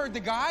 you heard the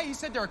guy. He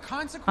said there are I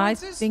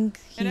consequences. think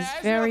he's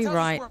very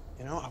right.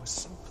 You know, I was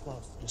so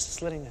close to just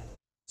slitting that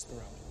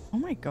throat. Oh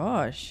my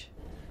gosh.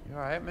 You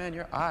all right, man?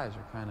 Your eyes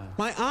are kind of...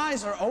 My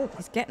eyes are open.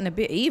 He's getting a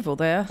bit evil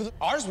there.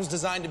 Ours was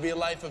designed to be a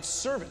life of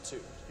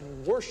servitude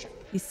and worship.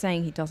 He's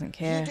saying he doesn't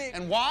care.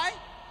 And why?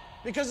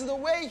 Because of the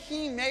way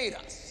he made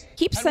us.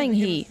 Keep saying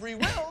he. Free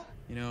will.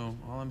 You know,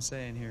 all I'm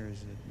saying here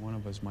is that one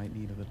of us might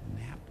need a little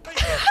nap.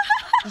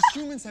 These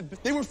humans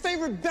they were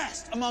favored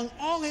best among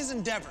all his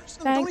endeavors.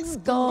 Thanks, Don't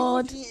even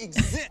God. believe he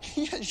exists.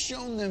 He has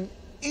shown them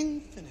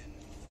infinite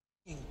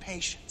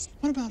patience.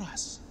 What about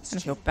us? I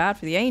feel bad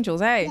for the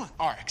angels, eh?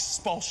 Our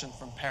expulsion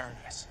from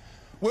paradise.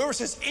 Where was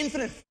his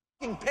infinite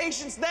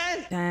patience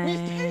then? Dang.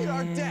 We paid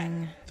our debt.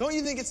 Don't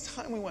you think it's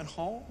time we went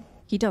home?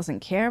 He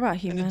doesn't care about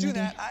humanity. And to do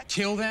that,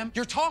 Kill them?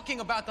 You're talking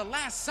about the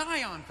last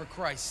scion, for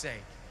Christ's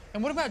sake.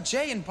 And what about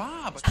Jay and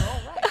Bob? We're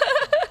all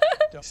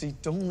right. See,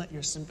 don't let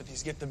your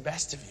sympathies get the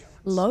best of you.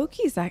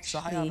 Loki's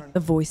actually the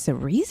voice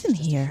of reason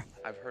here.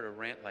 I've heard a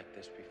rant like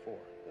this before.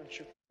 Don't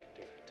you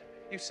do that to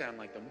me. You sound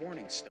like the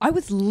morning star. I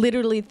was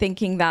literally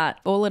thinking that.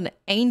 All an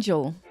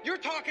angel. You're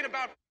talking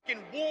about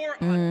fucking war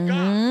on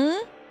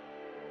God.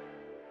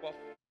 Well,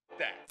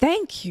 that.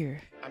 Thank you.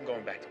 I'm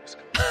going back to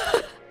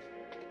Wisconsin.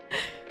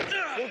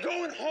 We're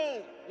going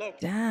home, Loki.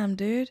 Damn,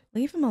 dude.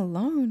 Leave him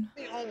alone.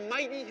 The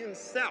Almighty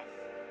himself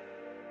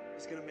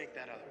is gonna make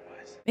that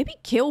otherwise. Maybe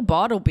kill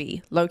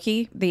Bartleby,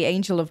 Loki, the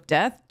angel of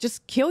death.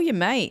 Just kill your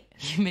mate.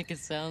 You make it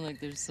sound like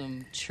there's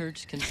some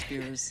church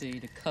conspiracy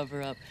to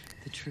cover up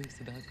the truth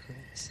about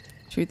Christ.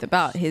 Truth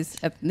about his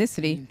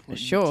ethnicity, for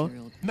sure.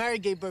 Mary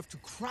gave birth to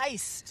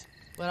Christ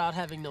without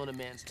having known a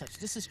man's touch.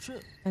 This is true.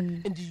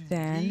 And do you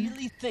then...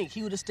 really think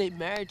he would have stayed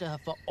married to her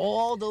for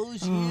all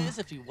those years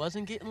if he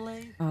wasn't getting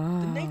laid?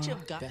 The nature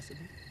of God,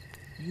 Bethany,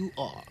 you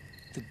are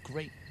the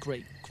great,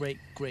 great, great,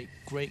 great,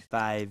 great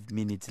 5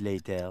 minutes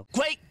later.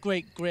 great,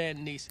 great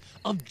grandniece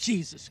of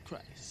Jesus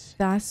Christ.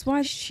 That's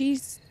why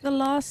she's the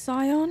last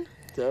scion?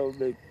 That'll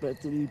make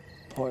Bethany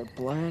part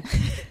black.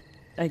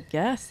 I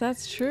guess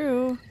that's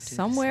true.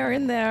 Somewhere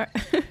in there.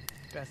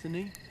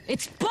 Bethany?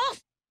 It's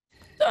buff!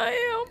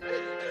 Damn.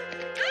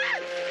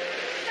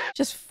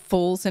 Just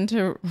falls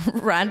into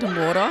random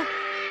water.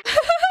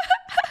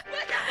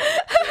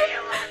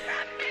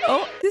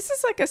 Oh, this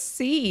is like a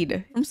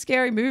seed from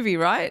Scary Movie,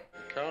 right?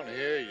 Can't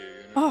hear you.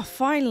 Oh,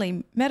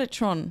 finally,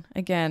 Metatron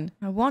again.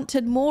 I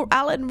wanted more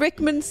Alan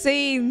Rickman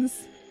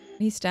scenes.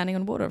 He's standing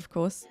on water, of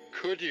course.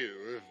 Could you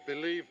have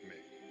believed me?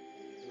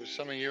 It was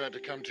something you had to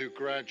come to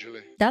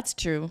gradually. That's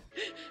true.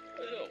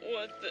 I don't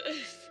want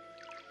this.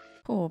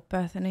 Poor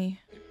Bethany.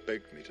 He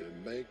begged me to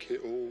make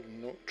it all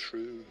not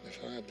true. If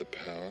I had the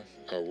power,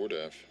 I would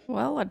have.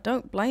 Well, I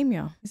don't blame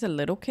you. He's a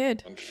little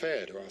kid.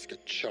 Unfair to ask a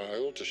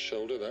child to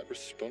shoulder that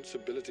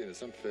responsibility, and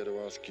it's unfair to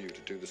ask you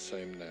to do the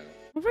same now.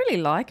 I really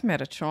like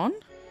Metatron.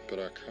 But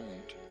I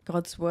can't.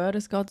 God's word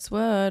is God's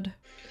word.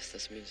 Guess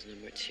this means no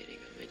more cheating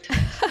on my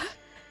taxes.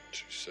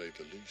 To say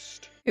the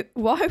least.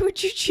 Why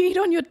would you cheat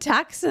on your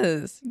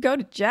taxes? Go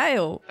to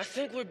jail. I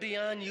think we're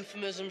beyond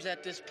euphemisms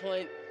at this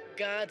point.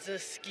 God's a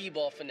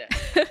skee-ball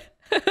fanatic.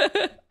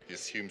 He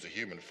assumes a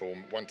human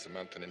form once a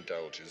month and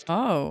indulges.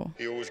 Oh.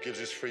 He always gives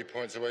his free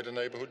points away to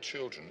neighborhood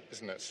children.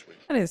 Isn't that sweet?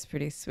 That is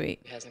pretty sweet.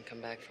 He hasn't come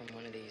back from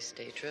one of these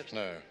day trips?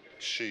 No,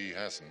 she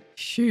hasn't.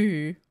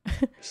 Shoo.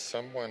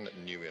 Someone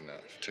knew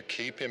enough to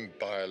keep him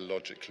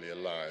biologically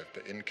alive,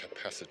 but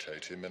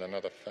incapacitate him in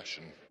another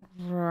fashion.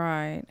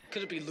 Right.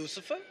 Could it be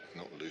Lucifer?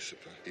 Not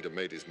Lucifer. He'd have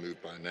made his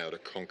move by now to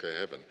conquer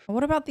heaven.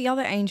 What about the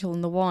other angel in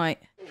the white?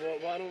 Well,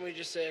 why don't we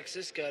just ask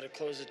this guy to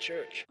close the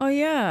church? Oh,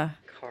 yeah.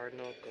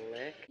 Cardinal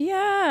Galek?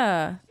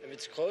 Yeah. If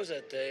it's closed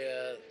that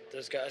day,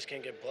 those guys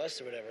can't get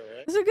blessed or whatever,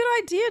 right? That's a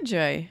good idea,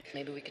 Jay.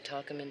 Maybe we could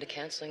talk him into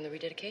canceling the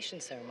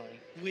rededication ceremony.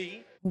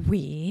 We?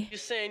 We? You're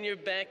saying you're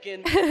back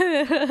in...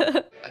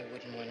 I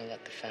wouldn't want to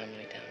let the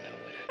family down, no,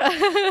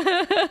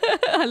 would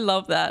I? I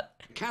love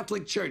that.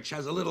 Catholic Church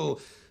has a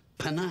little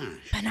panache.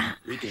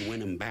 We can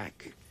win them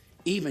back.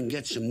 Even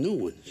get some new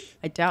ones.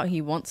 I doubt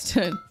he wants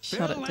to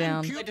shut it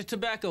down. Like the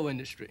tobacco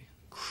industry.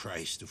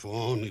 Christ, if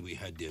only we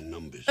had their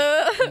numbers.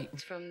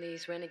 It's from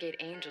these renegade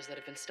angels that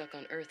have been stuck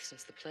on Earth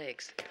since the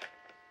plagues.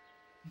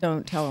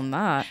 Don't tell him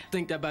that.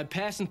 Think that by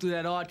passing through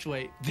that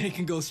archway, they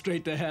can go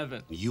straight to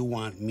heaven. You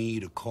want me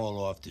to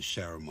call off the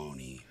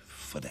ceremony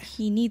for that?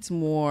 He needs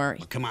more.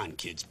 Well, come on,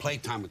 kids.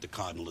 Playtime with the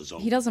Cardinal is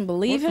over. He doesn't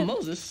believe it.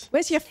 Moses.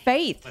 Where's your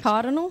faith,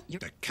 Cardinal?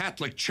 The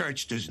Catholic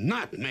Church does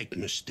not make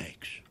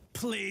mistakes.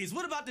 Please,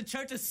 what about the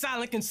church's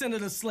silent consent of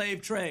the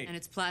slave trade? And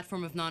its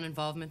platform of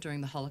non-involvement during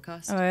the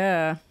Holocaust? Oh,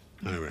 yeah.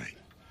 All right.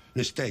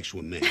 Mistakes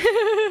were made.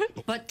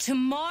 But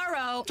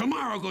tomorrow...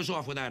 Tomorrow goes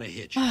off without a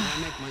hitch. And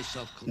I make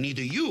myself clear.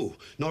 Neither you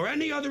nor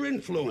any other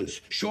influence,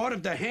 short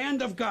of the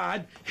hand of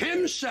God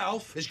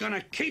himself, is going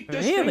to keep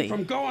this thing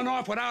from going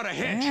off without a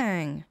hitch.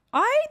 Dang.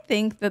 I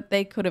think that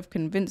they could have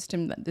convinced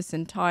him that this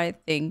entire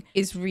thing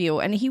is real,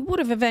 and he would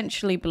have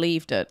eventually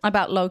believed it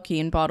about Loki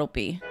and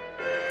Bartleby.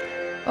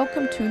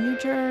 Welcome to New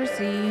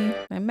Jersey.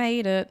 I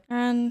made it.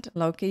 And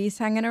Loki's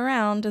hanging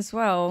around as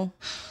well.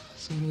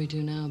 So what do we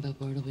do now about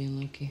Bartleby and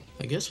Loki?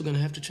 I guess we're gonna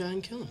have to try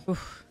and kill him.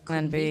 Oof,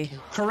 Plan B.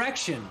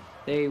 Correction.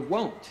 They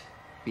won't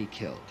be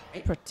killed.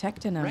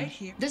 Protecting him. Right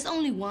here. There's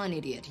only one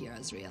idiot here,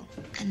 Azrael.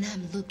 And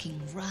I'm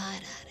looking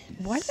right at him.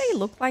 Why do they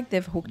look like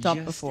they've hooked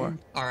up before?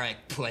 All right,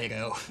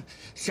 Plato.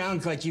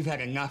 Sounds like you've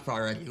had enough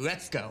already.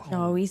 Let's go.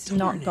 No, he's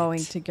not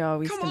going to go.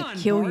 He's going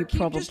to kill you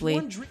probably.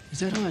 Is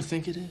that who I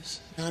think it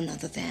is? None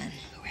other than.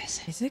 Who is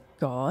it? Is it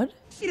God?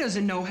 He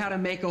doesn't know how to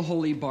make a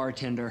holy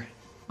bartender.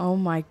 Oh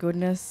my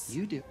goodness.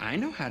 You do. I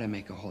know how to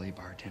make a holy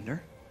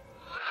bartender.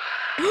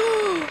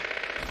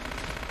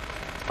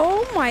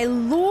 Oh my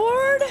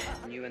lord!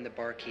 You and the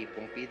barkeep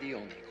won't be the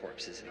only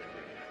corpses in the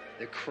room.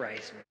 The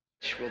Christ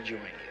will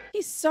join you.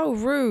 He's so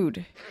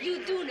rude.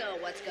 You do know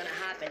what's gonna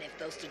happen if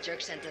those two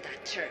jerks enter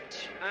that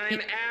church.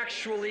 I'm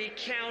actually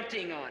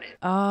counting on it.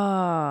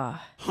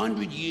 Ah.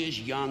 100 years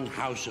young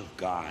house of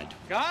God.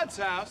 God's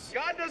house?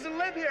 God doesn't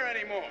live here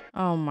anymore.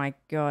 Oh my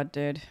god,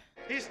 dude.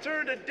 He's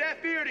turned a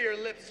deaf ear to your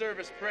lip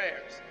service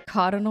prayers.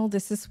 Cardinal,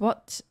 this is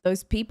what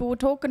those people were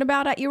talking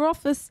about at your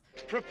office.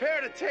 Prepare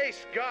to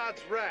taste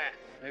God's wrath.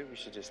 Maybe we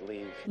should just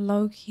leave.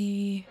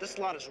 Loki. This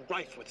lot is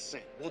rife with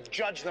sin. We'll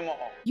judge them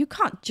all. You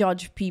can't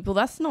judge people.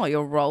 That's not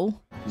your role.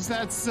 Is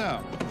that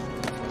so?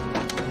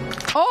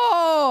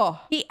 Oh!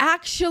 He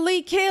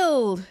actually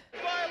killed.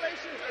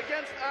 Violations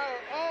against our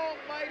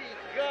almighty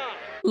God.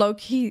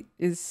 Loki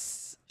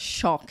is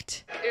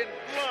shocked. In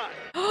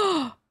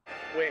blood.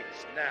 Wings,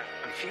 now.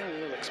 I'm feeling a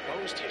little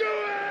exposed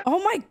here.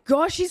 Oh my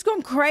gosh, he's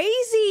gone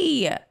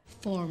crazy.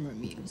 Former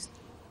muse.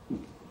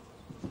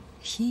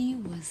 He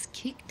was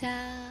kicked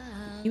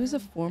out. He was a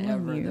former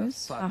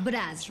muse. But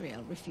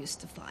Azrael refused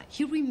to fight.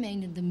 He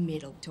remained in the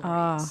middle to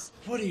race.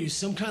 What are you,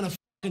 some kind of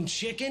fucking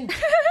chicken?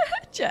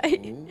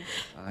 Jay.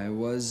 I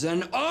was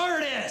an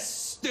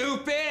artist,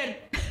 stupid!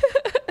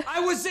 I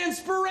was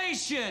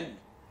inspiration!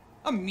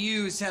 A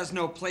muse has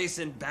no place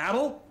in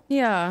battle.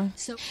 Yeah.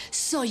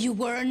 So you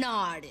were an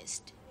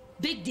artist.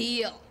 Big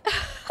deal.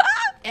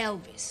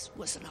 Elvis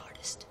was an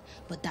artist.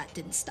 But that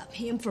didn't stop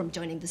him from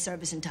joining the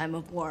service in time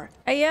of war.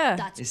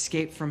 Yeah.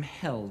 Escape from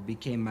hell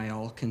became my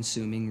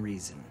all-consuming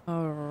reason.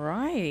 All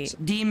right. So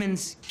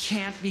demons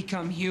can't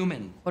become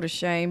human. What a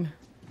shame.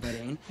 But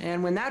ain't.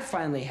 And when that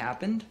finally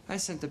happened, I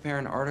sent the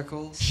parent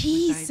articles.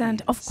 He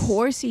sent, of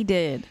course he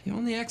did. The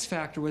only X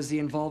factor was the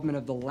involvement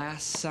of the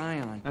last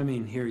scion. I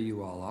mean, here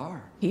you all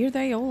are. Here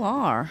they all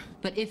are.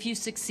 But if you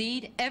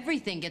succeed,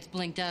 everything gets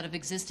blinked out of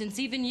existence,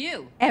 even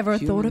you. Ever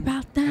thought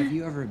about that? Have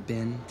you ever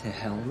been to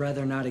hell? I'd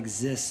rather not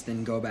exist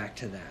than go back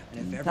to that.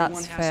 And if everyone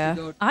That's has fair.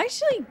 to go. I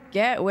actually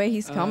get where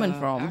he's coming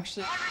from.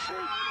 Actually,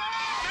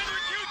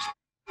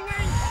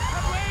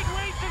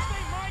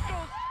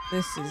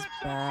 This is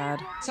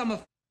bad. I'm a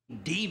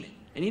demon.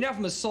 And enough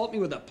of assault me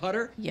with a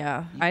putter?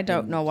 Yeah, I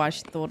don't know why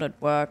she thought it'd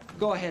work.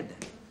 Go ahead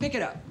then. Pick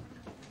it up.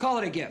 Call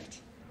it a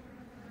gift.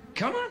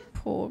 Come on.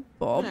 Poor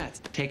Bob.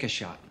 Take a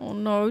shot. Oh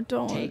no,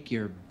 don't. Take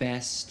your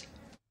best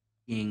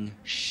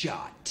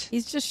shot.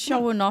 He's just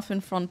showing off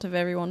in front of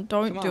everyone.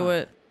 Don't Come do on.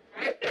 it.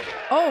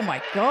 Oh my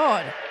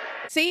god.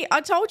 See, I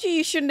told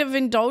you shouldn't have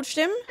indulged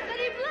him.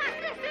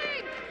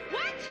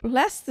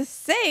 Bless the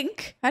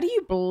sink? How do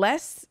you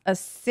bless a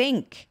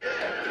sink?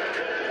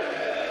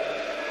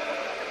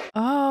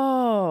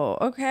 Oh,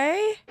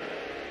 okay.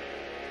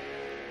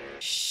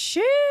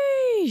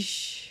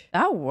 Sheesh.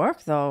 That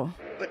worked though.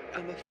 But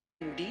I'm a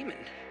f***ing demon.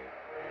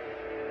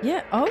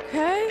 Yeah,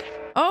 okay.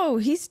 Oh,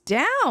 he's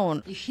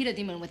down. You hit a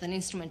demon with an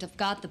instrument of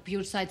God, the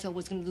pure side's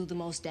always going to do the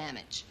most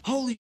damage.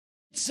 Holy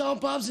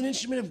Salt Bob's an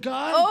instrument of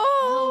God?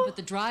 Oh! But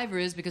the driver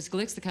is because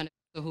Glick's the kind of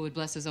who would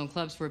bless his own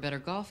clubs for a better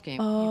golf game.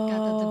 You've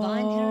got the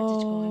divine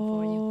heritage going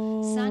for you.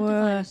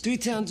 Sanctified. 3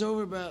 towns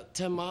over, about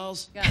 10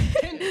 miles.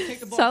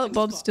 Silent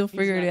Bob's still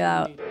figuring it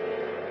out.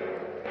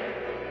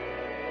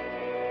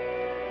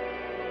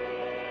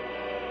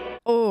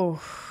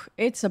 Oh,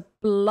 it's a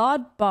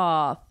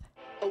bloodbath.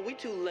 Are we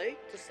too late?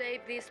 To save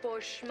these 4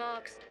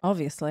 schmucks.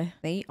 Obviously,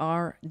 they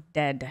are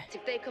dead.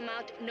 If they come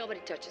out,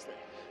 nobody touches them.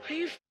 Are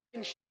you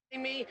f***ing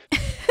shitting me?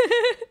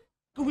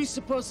 What are we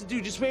supposed to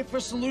do? Just wait for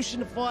a solution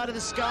to fall out of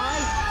the sky?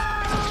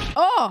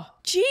 Oh,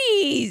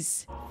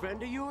 jeez.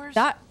 Friend of yours?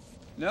 That.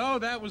 No,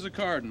 that was a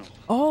cardinal.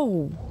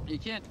 Oh. You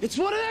can't. It's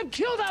one of them.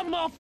 Kill that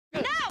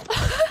motherfucker.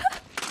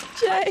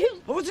 Jay.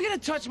 I wasn't gonna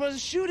touch him. I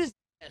was shoot his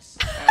ass.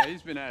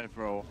 He's been at it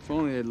for a while. If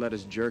only they'd let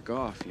us jerk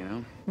off, you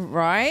know?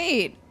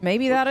 Right.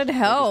 Maybe that'd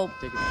help.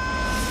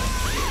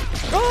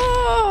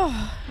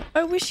 Oh,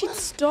 I wish he'd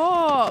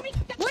stop.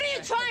 What are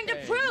you trying to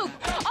prove?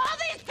 All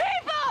these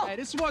people! Hey,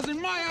 this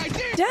wasn't my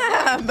idea.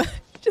 Damn.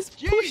 Just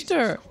pushed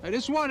her. I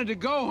just wanted to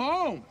go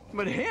home.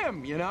 But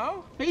him, you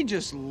know? He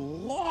just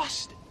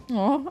lost it.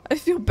 Oh, I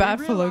feel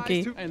bad for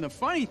Loki. And the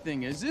funny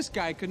thing is, this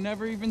guy could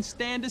never even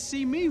stand to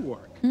see me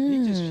work.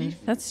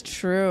 That's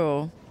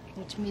true.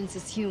 Which means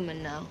he's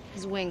human now.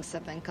 His wings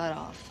have been cut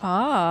off.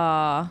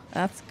 Ah,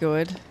 that's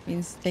good.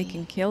 Means they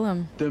can kill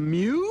him. The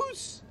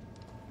muse?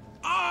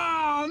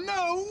 Oh,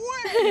 no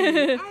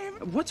way!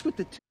 What's with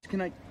the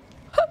can I...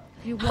 Have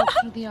you walked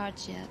through the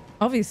arch yet?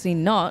 Obviously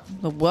not.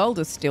 The world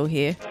is still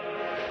here.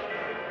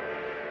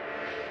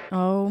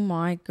 Oh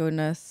my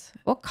goodness.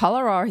 What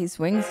color are his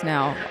wings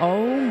now?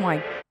 Oh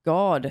my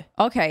god.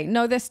 Okay,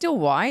 no, they're still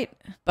white,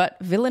 but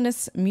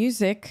villainous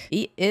music.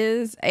 He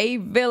is a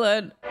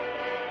villain.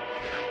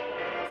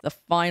 The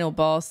final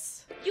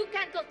boss. You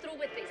can't go through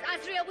with this.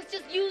 Azrael was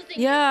just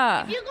using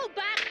Yeah. you. If you go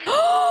back...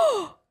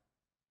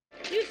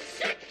 you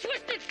sick,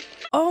 twisted...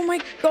 Oh my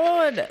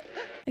god.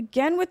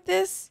 Again with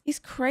this? He's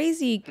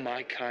crazy.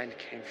 My kind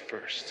came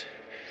first.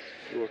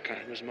 Your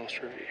kind was most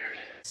revered.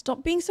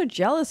 Stop being so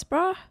jealous,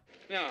 bruh.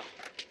 No.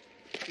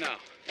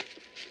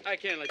 I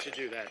can't let you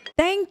do that.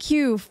 Thank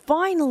you.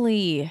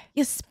 Finally.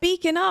 You're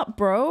speaking up,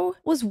 bro.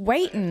 Was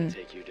waiting.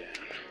 Take you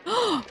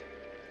down.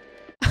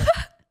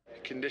 A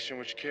condition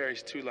which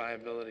carries 2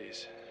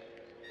 liabilities.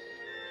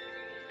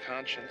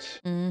 Conscience.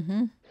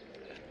 Mm-hmm.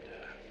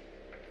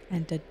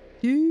 And a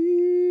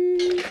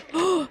dude.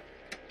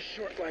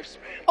 Short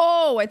lifespan.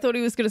 Oh, I thought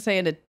he was going to say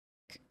and a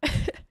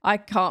I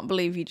can't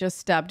believe he just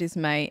stabbed his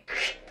mate.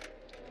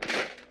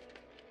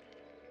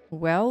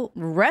 Well,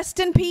 rest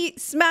in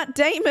peace, Matt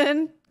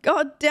Damon.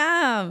 God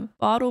damn.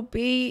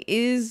 Bartleby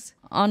is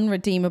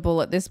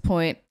unredeemable at this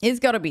point. He's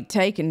got to be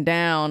taken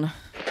down.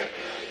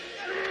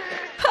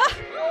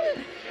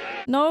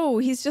 No,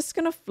 he's just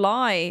going to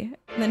fly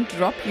and then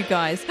drop you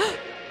guys.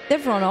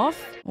 They've run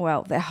off.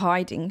 Well, they're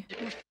hiding.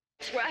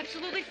 We're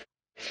absolutely.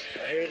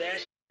 I hear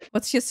that.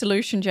 What's your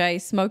solution, Jay?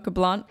 Smoke a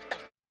blunt?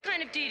 What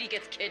kind of deity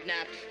gets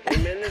kidnapped?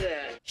 Amen to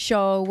that.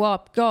 Show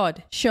up,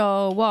 God.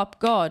 Show up,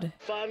 God.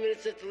 5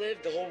 minutes left to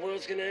live. The whole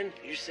world's gonna end.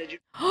 You said you.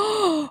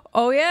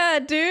 Oh, yeah,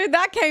 dude.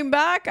 That came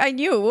back. I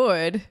knew it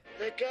would.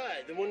 That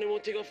guy, the one that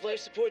won't take off life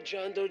support,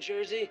 John Doe,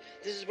 Jersey.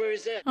 This is where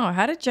he's at. Oh,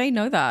 how did Jay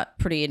know that?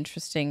 Pretty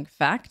interesting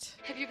fact.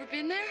 Have you ever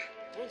been there?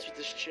 Once with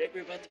this chick,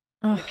 we were about to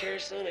the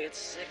carousel, I got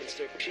sick and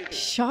started puking.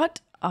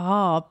 Shut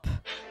up.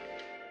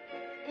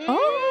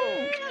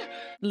 Oh,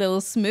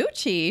 little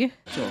smoochy.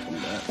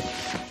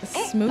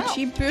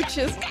 Smoochy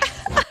booches.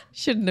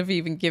 Shouldn't have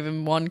even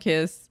given one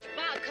kiss.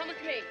 Bob, come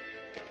with me.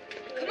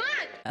 Come on.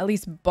 At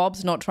least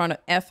Bob's not trying to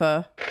F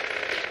her.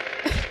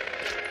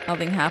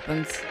 Nothing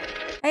happens.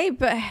 Hey,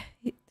 but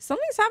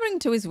something's happening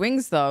to his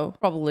wings, though.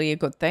 Probably a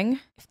good thing.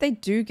 If they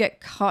do get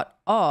cut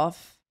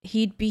off,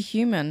 he'd be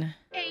human.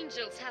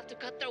 Angels have to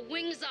cut their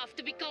wings off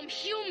to become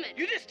human.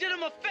 You just did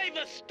him a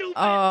favor, stupid.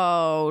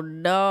 Oh,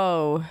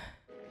 no.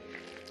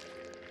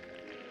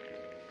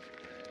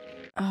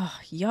 Oh,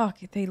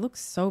 yuck. They look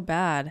so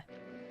bad.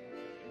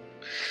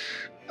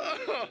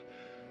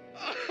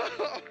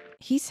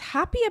 He's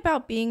happy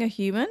about being a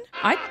human.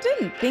 I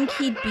didn't think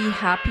he'd be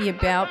happy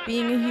about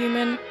being a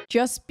human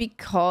just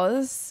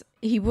because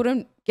he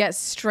wouldn't get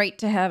straight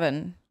to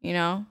heaven, you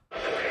know?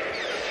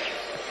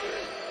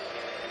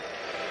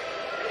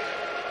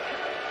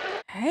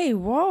 Hey,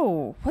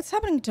 whoa. What's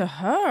happening to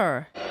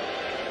her?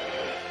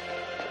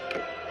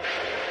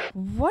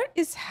 What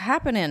is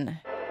happening?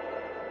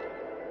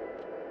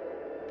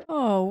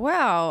 Oh,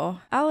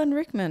 wow. Alan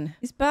Rickman.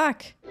 He's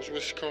back. Was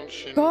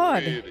Wisconsin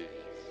God. really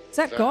Is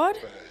that God?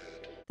 bad?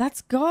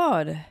 That's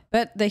God.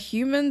 But the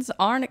humans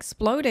aren't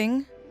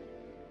exploding.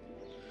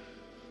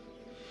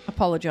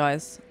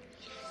 Apologize.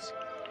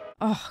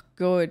 Oh,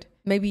 good.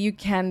 Maybe you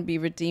can be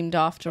redeemed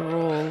after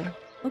all.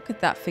 Look at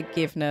that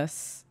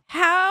forgiveness.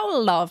 How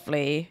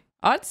lovely.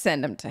 I'd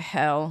send him to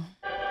hell.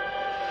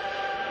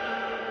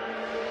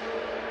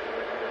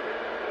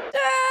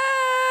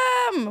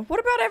 Damn! What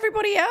about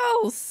everybody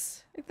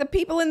else? The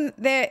people in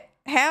their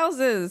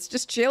houses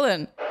just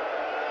chilling.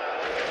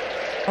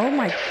 Oh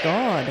my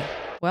God.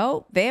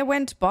 Well, there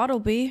went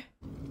Bartleby.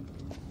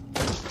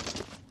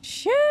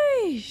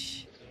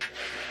 Sheesh.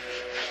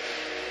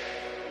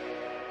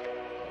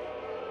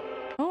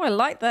 Oh, I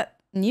like that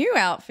new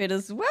outfit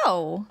as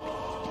well.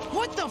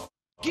 What the f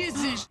is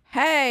this?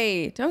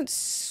 Hey, don't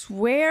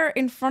swear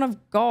in front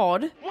of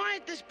God. Why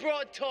ain't this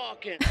broad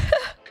talking?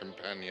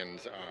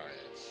 Companion's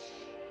eyes.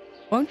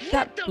 Won't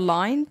that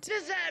blind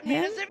Does that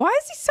mean? him? Is it Why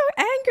is he so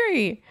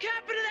angry?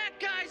 cap into that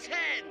guy's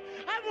head?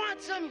 I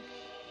want some.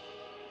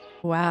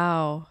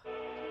 Wow.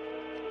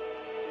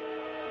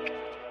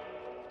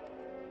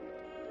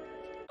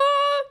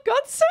 Oh,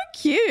 God's so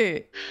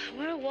cute.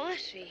 Where was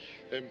she?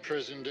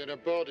 Imprisoned in a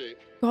body.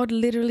 God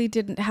literally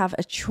didn't have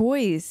a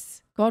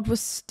choice. God was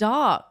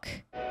stuck.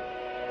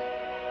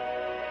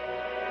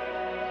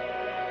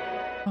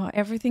 Oh,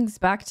 everything's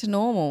back to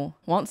normal.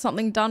 Want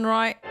something done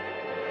right?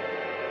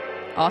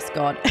 Ask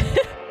God.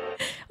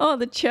 Oh,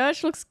 the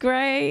church looks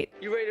great.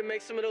 You ready to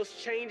make some of those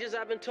changes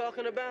I've been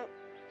talking about?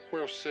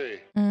 We'll see.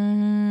 Oh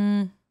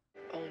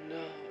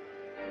no.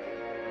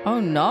 Oh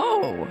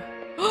no.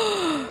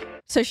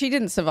 So she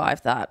didn't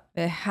survive that.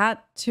 There had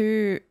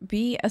to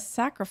be a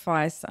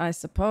sacrifice, I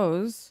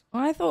suppose.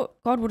 I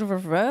thought God would have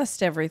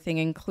reversed everything,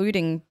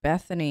 including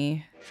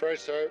Bethany. Afraid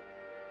so.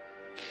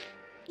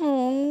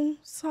 Oh,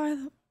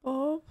 Silent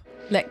Bob.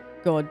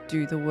 Let God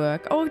do the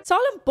work. Oh,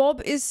 Silent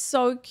Bob is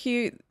so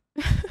cute.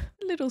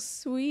 Little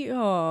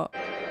sweetheart.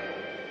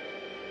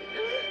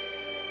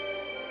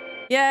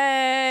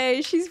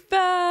 Yay, she's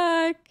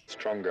back.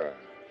 Stronger.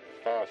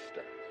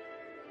 Faster.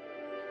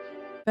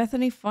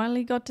 Bethany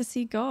finally got to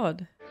see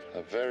God.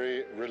 A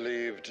very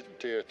relieved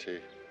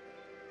deity.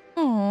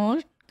 Oh,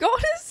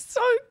 God is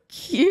so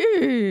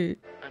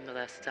cute. I'm the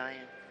last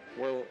Scion.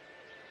 Well,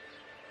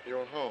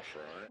 you're half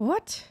right.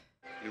 What?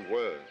 You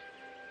were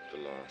the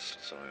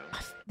last Scion.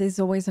 There's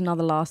always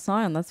another last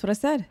Scion. That's what I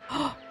said.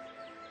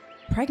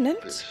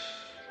 Pregnant? This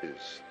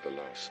is the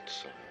last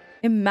Scion.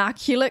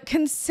 Immaculate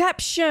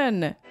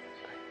conception.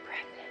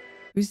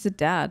 Who's the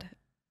dad?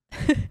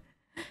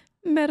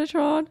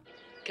 Metatron.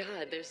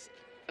 God, there's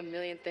a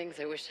million things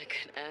I wish I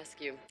could ask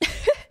you.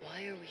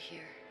 Why are we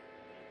here?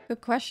 Good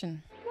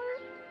question.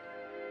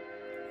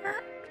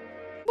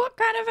 What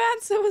kind of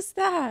answer was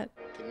that?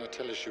 Didn't I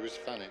tell her she was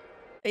funny?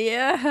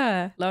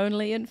 Yeah,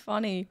 lonely and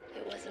funny.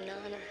 It was an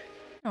honor.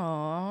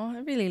 Aw, I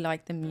really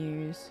like the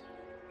muse.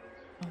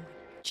 Oh,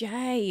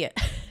 Jay.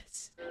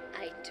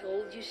 I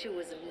told you she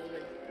was a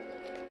woman.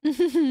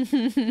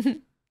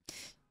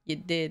 You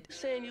did.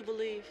 Saying you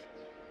believe?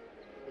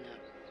 No,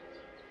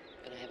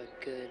 but I have a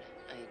good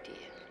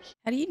idea.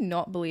 How do you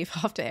not believe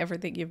after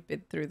everything you've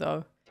been through,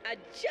 though? I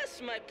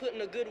just might put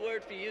in a good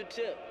word for you,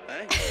 too.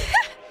 Huh?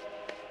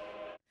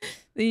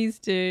 These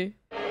two.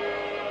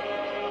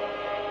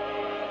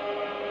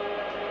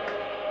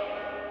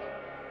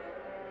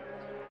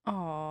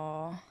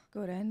 Aww,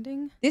 good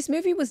ending. This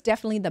movie was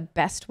definitely the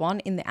best one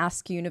in the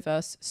Ask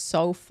universe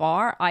so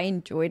far. I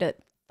enjoyed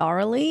it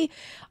thoroughly.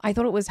 I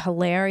thought it was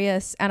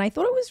hilarious, and I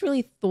thought it was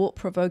really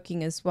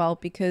thought-provoking as well,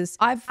 because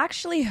I've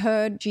actually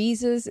heard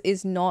Jesus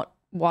is not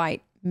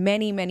white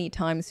many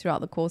times throughout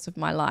the course of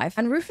my life.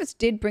 And Rufus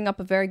did bring up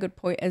a very good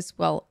point as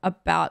well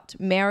about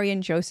Mary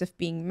and Joseph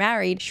being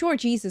married. Sure,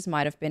 Jesus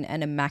might have been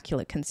an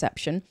immaculate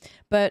conception,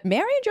 but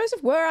Mary and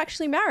Joseph were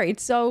actually married.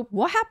 So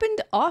what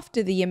happened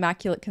after the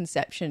immaculate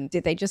conception?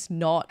 Did they just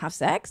not have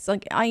sex?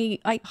 Like, I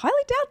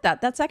highly doubt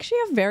that. That's actually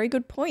a very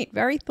good point.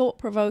 Very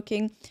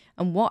thought-provoking.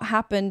 And what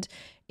happened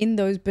in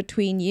those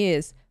between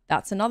years?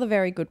 That's another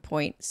very good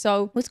point.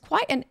 So it was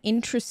quite an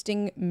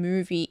interesting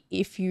movie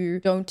if you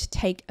don't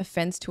take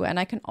offense to it. And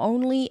I can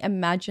only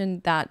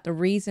imagine that the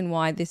reason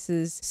why this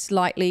is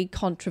slightly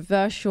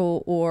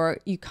controversial, or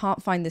you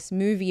can't find this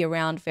movie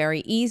around very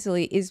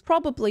easily, is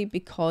probably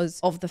because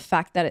of the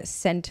fact that it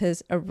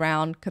centers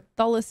around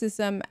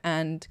Catholicism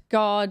and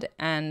God,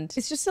 and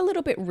it's just a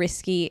little bit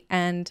risky,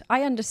 and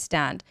I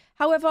understand.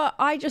 However,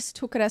 I just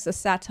took it as a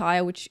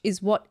satire, which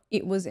is what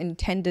it was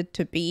intended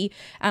to be,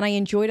 and I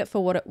enjoyed it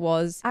for what it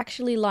was. I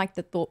actually liked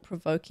the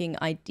thought-provoking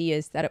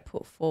ideas that it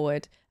put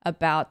forward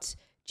about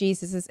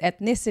Jesus's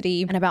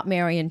ethnicity and about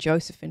Mary and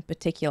Joseph in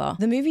particular.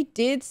 The movie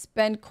did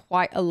spend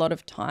quite a lot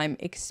of time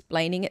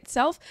explaining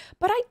itself,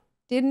 but I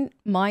didn't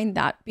mind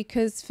that,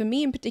 because for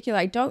me in particular,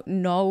 I don't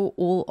know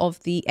all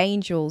of the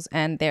angels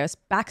and their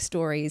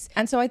backstories.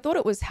 And so I thought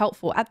it was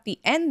helpful at the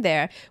end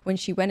there when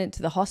she went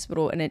into the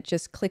hospital and it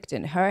just clicked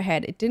in her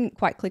head. It didn't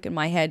quite click in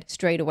my head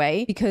straight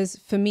away, because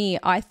for me,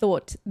 I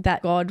thought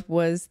that God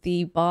was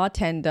the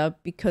bartender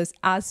because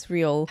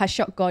Asriel has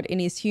shot God in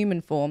his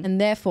human form.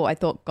 And therefore I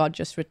thought God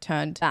just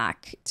returned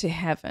back to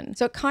heaven.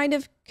 So it kind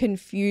of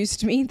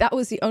confused me. That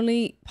was the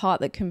only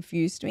part that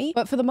confused me.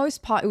 But for the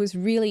most part, it was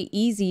really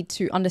easy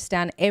to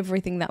understand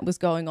everything that was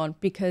going on,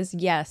 because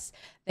yes,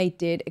 they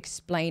did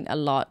explain a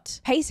lot.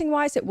 Pacing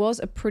wise, it was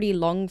a pretty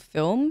long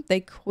film.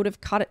 They could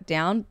have cut it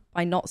down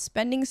by not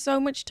spending so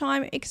much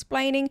time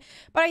explaining,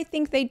 but I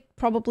think they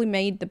probably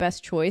made the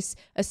best choice,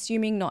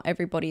 assuming not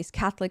everybody is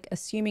Catholic,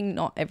 assuming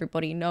not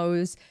everybody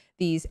knows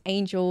these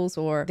angels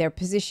or their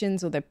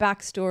positions or their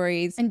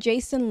backstories. And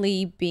Jason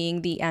Lee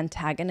being the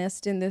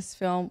antagonist in this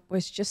film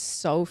was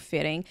just so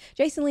fitting.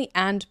 Jason Lee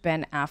and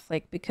Ben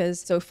Affleck,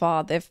 because so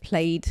far they've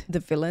played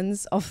the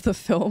villains of the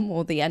film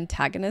or the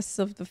antagonists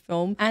of the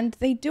film, and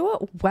they do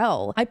it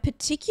well. I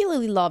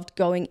particularly loved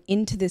going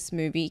into this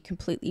movie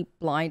completely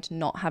blind,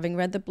 not having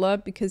read the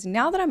blurb, because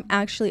now that I'm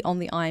actually on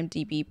the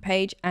IMDb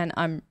page and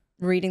I'm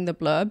reading the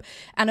blurb,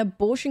 an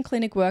abortion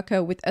clinic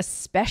worker with a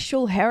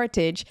special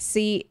heritage.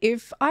 See,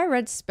 if I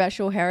read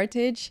special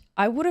heritage,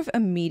 I would have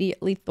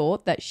immediately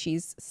thought that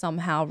she's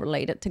somehow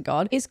related to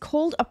God, is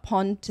called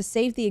upon to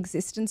save the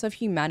existence of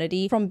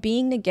humanity from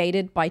being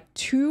negated by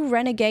two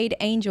renegade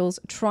angels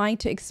trying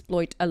to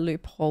exploit a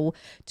loophole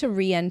to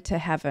re-enter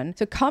heaven.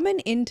 So coming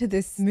into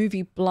this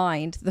movie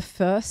blind, the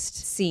first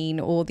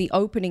scene or the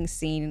opening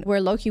scene where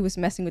Loki was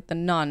messing with the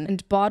nun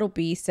and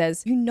Bartleby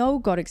says, "You know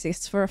God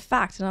exists for a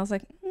fact." And I was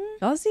like,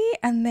 does he?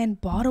 And then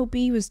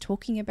Bartleby was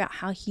talking about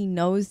how he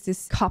knows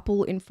this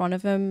couple in front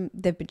of him.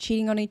 They've been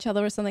cheating on each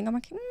other or something. I'm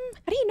like,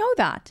 how do you know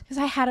that? Because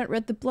I hadn't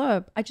read the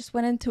blurb. I just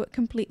went into it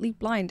completely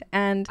blind.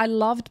 And I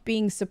loved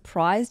being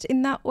surprised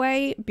in that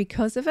way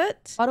because of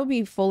it.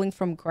 Bartleby falling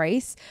from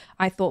grace,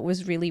 I thought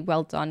was really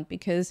well done,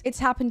 because it's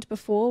happened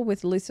before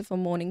with Lucifer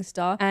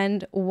Morningstar.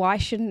 And why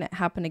shouldn't it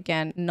happen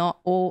again? Not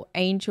all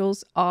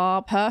angels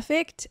are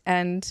perfect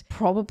and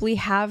probably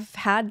have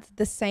had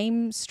the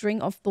same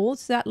string of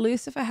thoughts that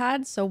Lucifer had.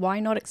 So why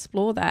not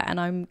explore that? And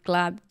I'm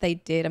glad they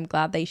did. I'm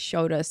glad they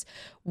showed us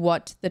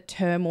what the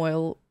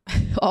turmoil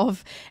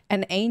of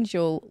an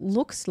angel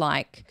looks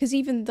like, because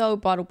even though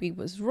Bartleby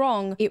was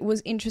wrong, it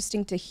was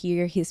interesting to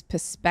hear his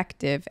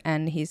perspective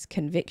and his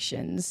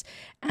convictions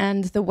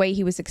and the way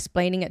he was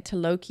explaining it to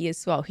Loki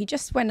as well. He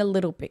just went a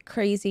little bit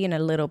crazy and a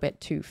little bit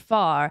too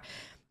far,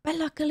 but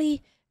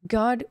luckily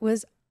God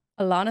was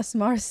Alanis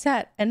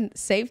Morissette and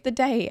saved the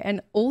day, and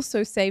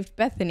also saved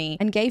Bethany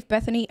and gave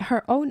Bethany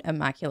her own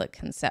immaculate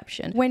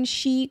conception when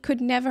she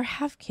could never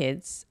have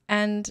kids.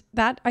 And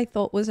that I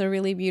thought was a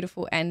really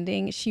beautiful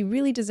ending. She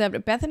really deserved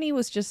it. Bethany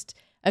was just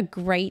a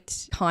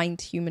great, kind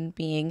human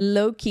being.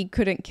 Loki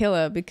couldn't kill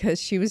her because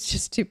she was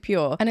just too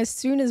pure. And as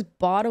soon as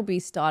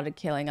Bartleby started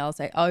killing, I was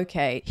like,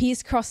 okay,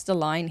 he's crossed the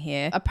line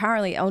here.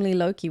 Apparently only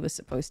Loki was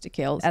supposed to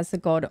kill as the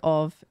god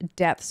of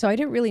death. So I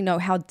didn't really know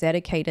how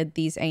dedicated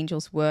these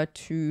angels were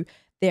to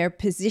their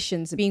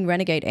positions, being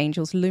renegade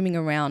angels looming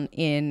around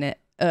in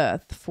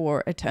Earth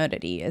for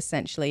eternity,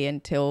 essentially,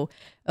 until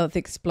Earth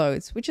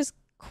explodes, which is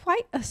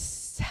quite a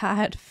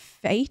sad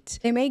fate.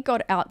 They made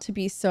God out to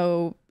be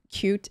so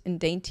cute and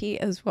dainty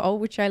as well,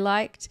 which I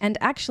liked. And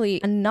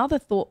actually, another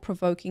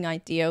thought-provoking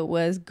idea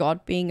was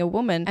God being a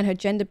woman and her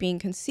gender being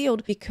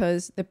concealed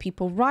because the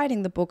people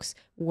writing the books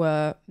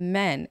were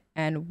men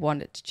and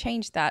wanted to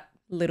change that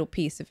little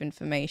piece of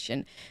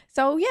information.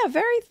 So yeah,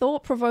 very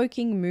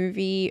thought-provoking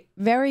movie,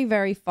 very,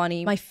 very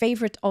funny. My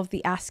favorite of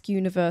the Ask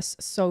universe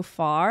so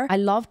far. I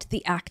loved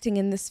the acting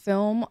in this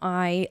film.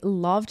 I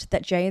loved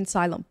that Jay and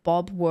Silent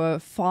Bob were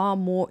far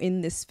more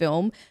in this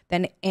film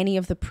than any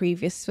of the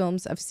previous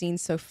films I've seen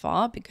so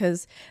far,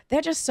 because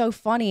they're just so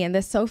funny and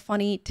they're so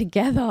funny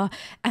together.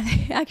 And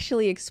they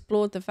actually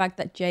explored the fact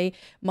that Jay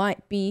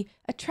might be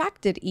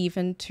attracted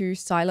even to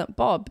Silent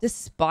Bob,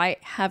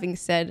 despite having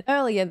said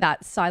earlier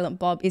that Silent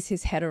Bob is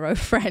his hetero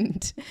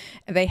friend.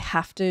 They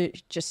have to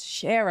just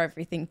share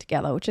everything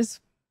together, which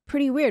is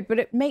pretty weird, but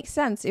it makes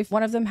sense if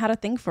one of them had a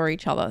thing for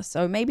each other.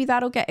 So maybe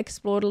that'll get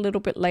explored a little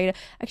bit later.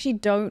 Actually,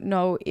 don't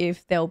know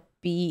if they'll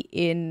be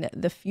in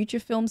the future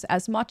films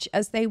as much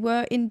as they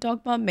were in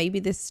Dogma. Maybe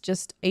this is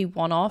just a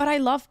one-off, but I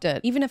loved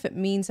it. Even if it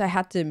means I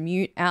had to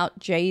mute out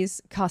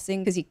Jay's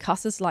cussing because he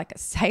cusses like a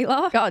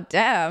sailor. God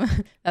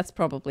damn. That's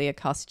probably a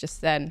cuss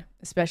just then,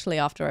 especially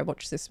after I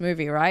watched this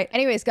movie, right?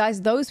 Anyways,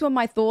 guys, those were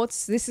my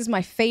thoughts. This is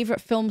my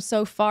favorite film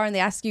so far in the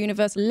Ask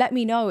universe. Let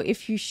me know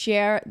if you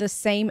share the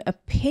same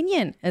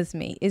opinion as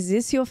me. Is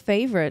this your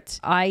favorite?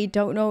 I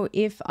don't know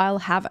if I'll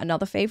have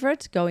another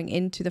favorite going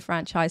into the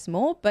franchise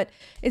more, but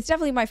it's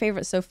definitely my favorite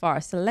so far.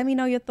 So let me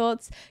know your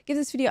thoughts. Give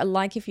this video a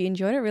like if you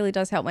enjoyed it. It really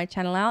does help my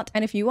channel out.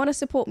 And if you want to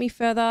support me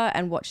further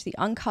and watch the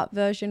uncut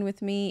version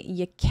with me,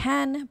 you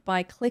can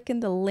by clicking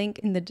the link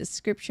in the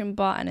description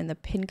bar and in the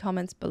pinned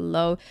comments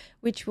below,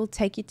 which will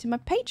take you to my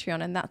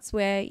Patreon, and that's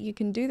where you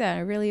can do that. I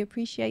really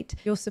appreciate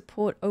your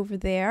support over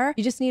there.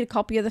 You just need a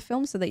copy of the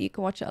film so that you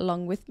can watch it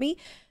along with me.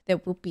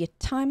 There will be a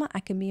timer. I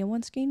can be on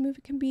one screen,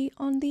 movie can be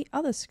on the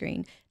other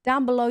screen.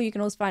 Down below, you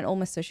can also find all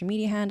my social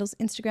media handles: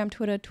 Instagram,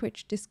 Twitter,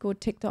 Twitch, Discord,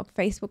 TikTok,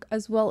 Facebook,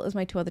 as well as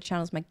my two other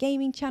channels, my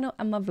gaming channel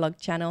and my vlog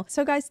channel.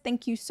 So guys,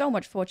 thank you so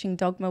much for watching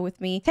Dogma with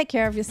me. Take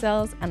care of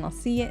yourselves, and I'll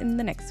see you in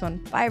the next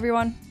one. Bye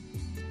everyone.